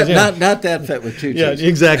not mean that. to. Not that FET with two Yeah, T's.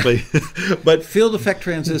 exactly. But Field effect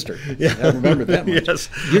transistor. I remember that much. yes,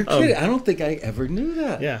 You're kidding. I don't think I ever knew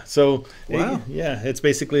that. yeah. So Wow. it's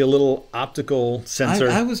basically a little optical sensor.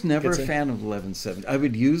 I was never a Gets in. fan of 1170. I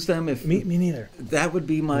would use them if Me neither. that would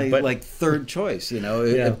be my But- third choice.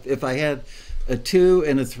 Yeah. If I had a 2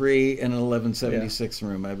 and a 3 and an 1176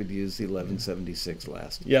 room, I would use the 1176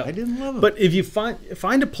 last. Yeah. I didn't love them. But if you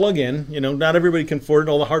find a plug-in, not everybody can afford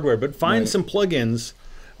all the hardware, but find Right. some plug-ins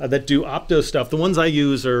that do opto stuff. The ones I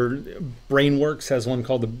use are Brainworks has one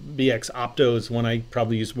called the BX Opto, is one I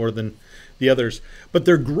probably use more than the others. But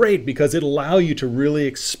they're great because it allow you to really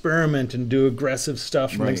experiment and do aggressive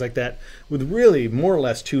stuff and things Right. like that with really more or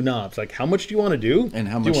less two knobs. Like, how much do you want to do? and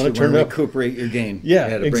how Do much you do want you to turn want it to up? recuperate your gain? Yeah,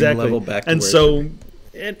 to bring exactly. the level back to And where it so should be.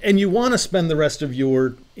 and you want to spend the rest of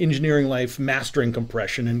your engineering life mastering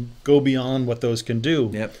compression and go beyond what those can do.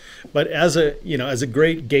 Yep. But as a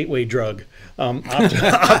great gateway drug,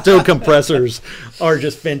 opto compressors are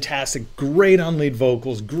just fantastic. Great on lead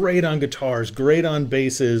vocals, great on guitars, great on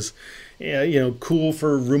basses. Cool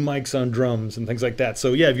for room mics on drums and things like that.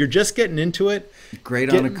 So yeah, if you're just getting into it,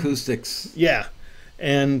 Great on acoustics. yeah,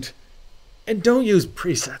 and don't use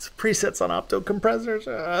presets. Presets on opto compressors.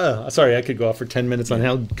 Sorry, I could go off for 10 minutes on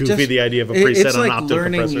how goofy the idea of a preset it's on like opto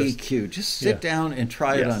learning compressors. EQ. Just sit down and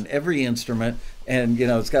try it Yes. on every instrument, and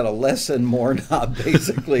it's got a less and more knob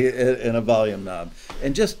basically and a volume knob,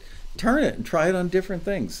 and just turn it and try it on different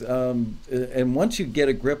things. And once you get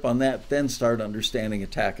a grip on that, then start understanding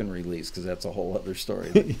attack and release, because that's a whole other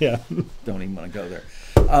story. Yeah. Don't even want to go there.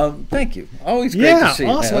 Thank you. Always great Yeah, to see you.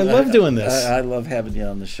 awesome. Man. I love doing this. I love having you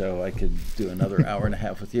on the show. I could do another hour and a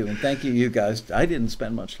half with you. And thank you guys. I didn't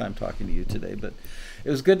spend much time talking to you today, but it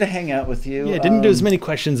was good to hang out with you. Yeah, didn't do as many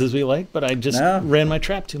questions as we like, but I just No. ran my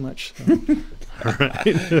trap too much. So. All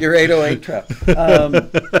right. Your 808 trap.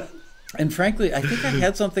 And frankly, I think I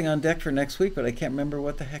had something on deck for next week, but I can't remember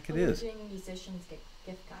what the heck it is. We're doing musicians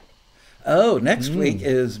gift guide. Oh, next week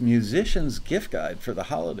is Musician's Gift Guide for the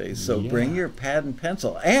holidays. So bring your pad and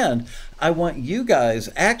pencil. And I want you guys,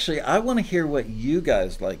 I want to hear what you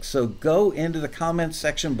guys like. So go into the comments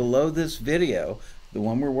section below this video, the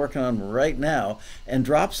one we're working on right now, and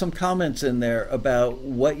drop some comments in there about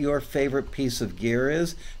what your favorite piece of gear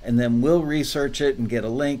is, and then we'll research it and get a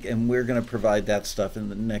link, and we're going to provide that stuff in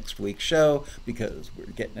the next week's show, because we're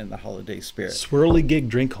getting in the holiday spirit. Swirly gig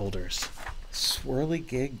drink holders. Swirly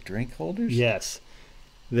gig drink holders? Yes.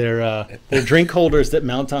 They're drink holders that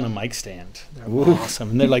mount on a mic stand. They're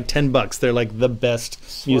awesome. And they're like $10. They're like the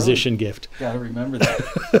best musician gift. Got to remember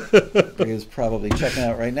that. He's probably checking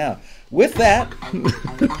out right now. With that,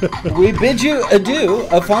 we bid you adieu,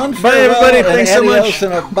 a fond farewell, everybody. and Thanks so adios, much.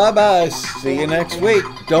 and a bye-bye. See you next week.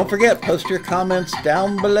 Don't forget, post your comments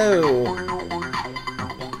down below.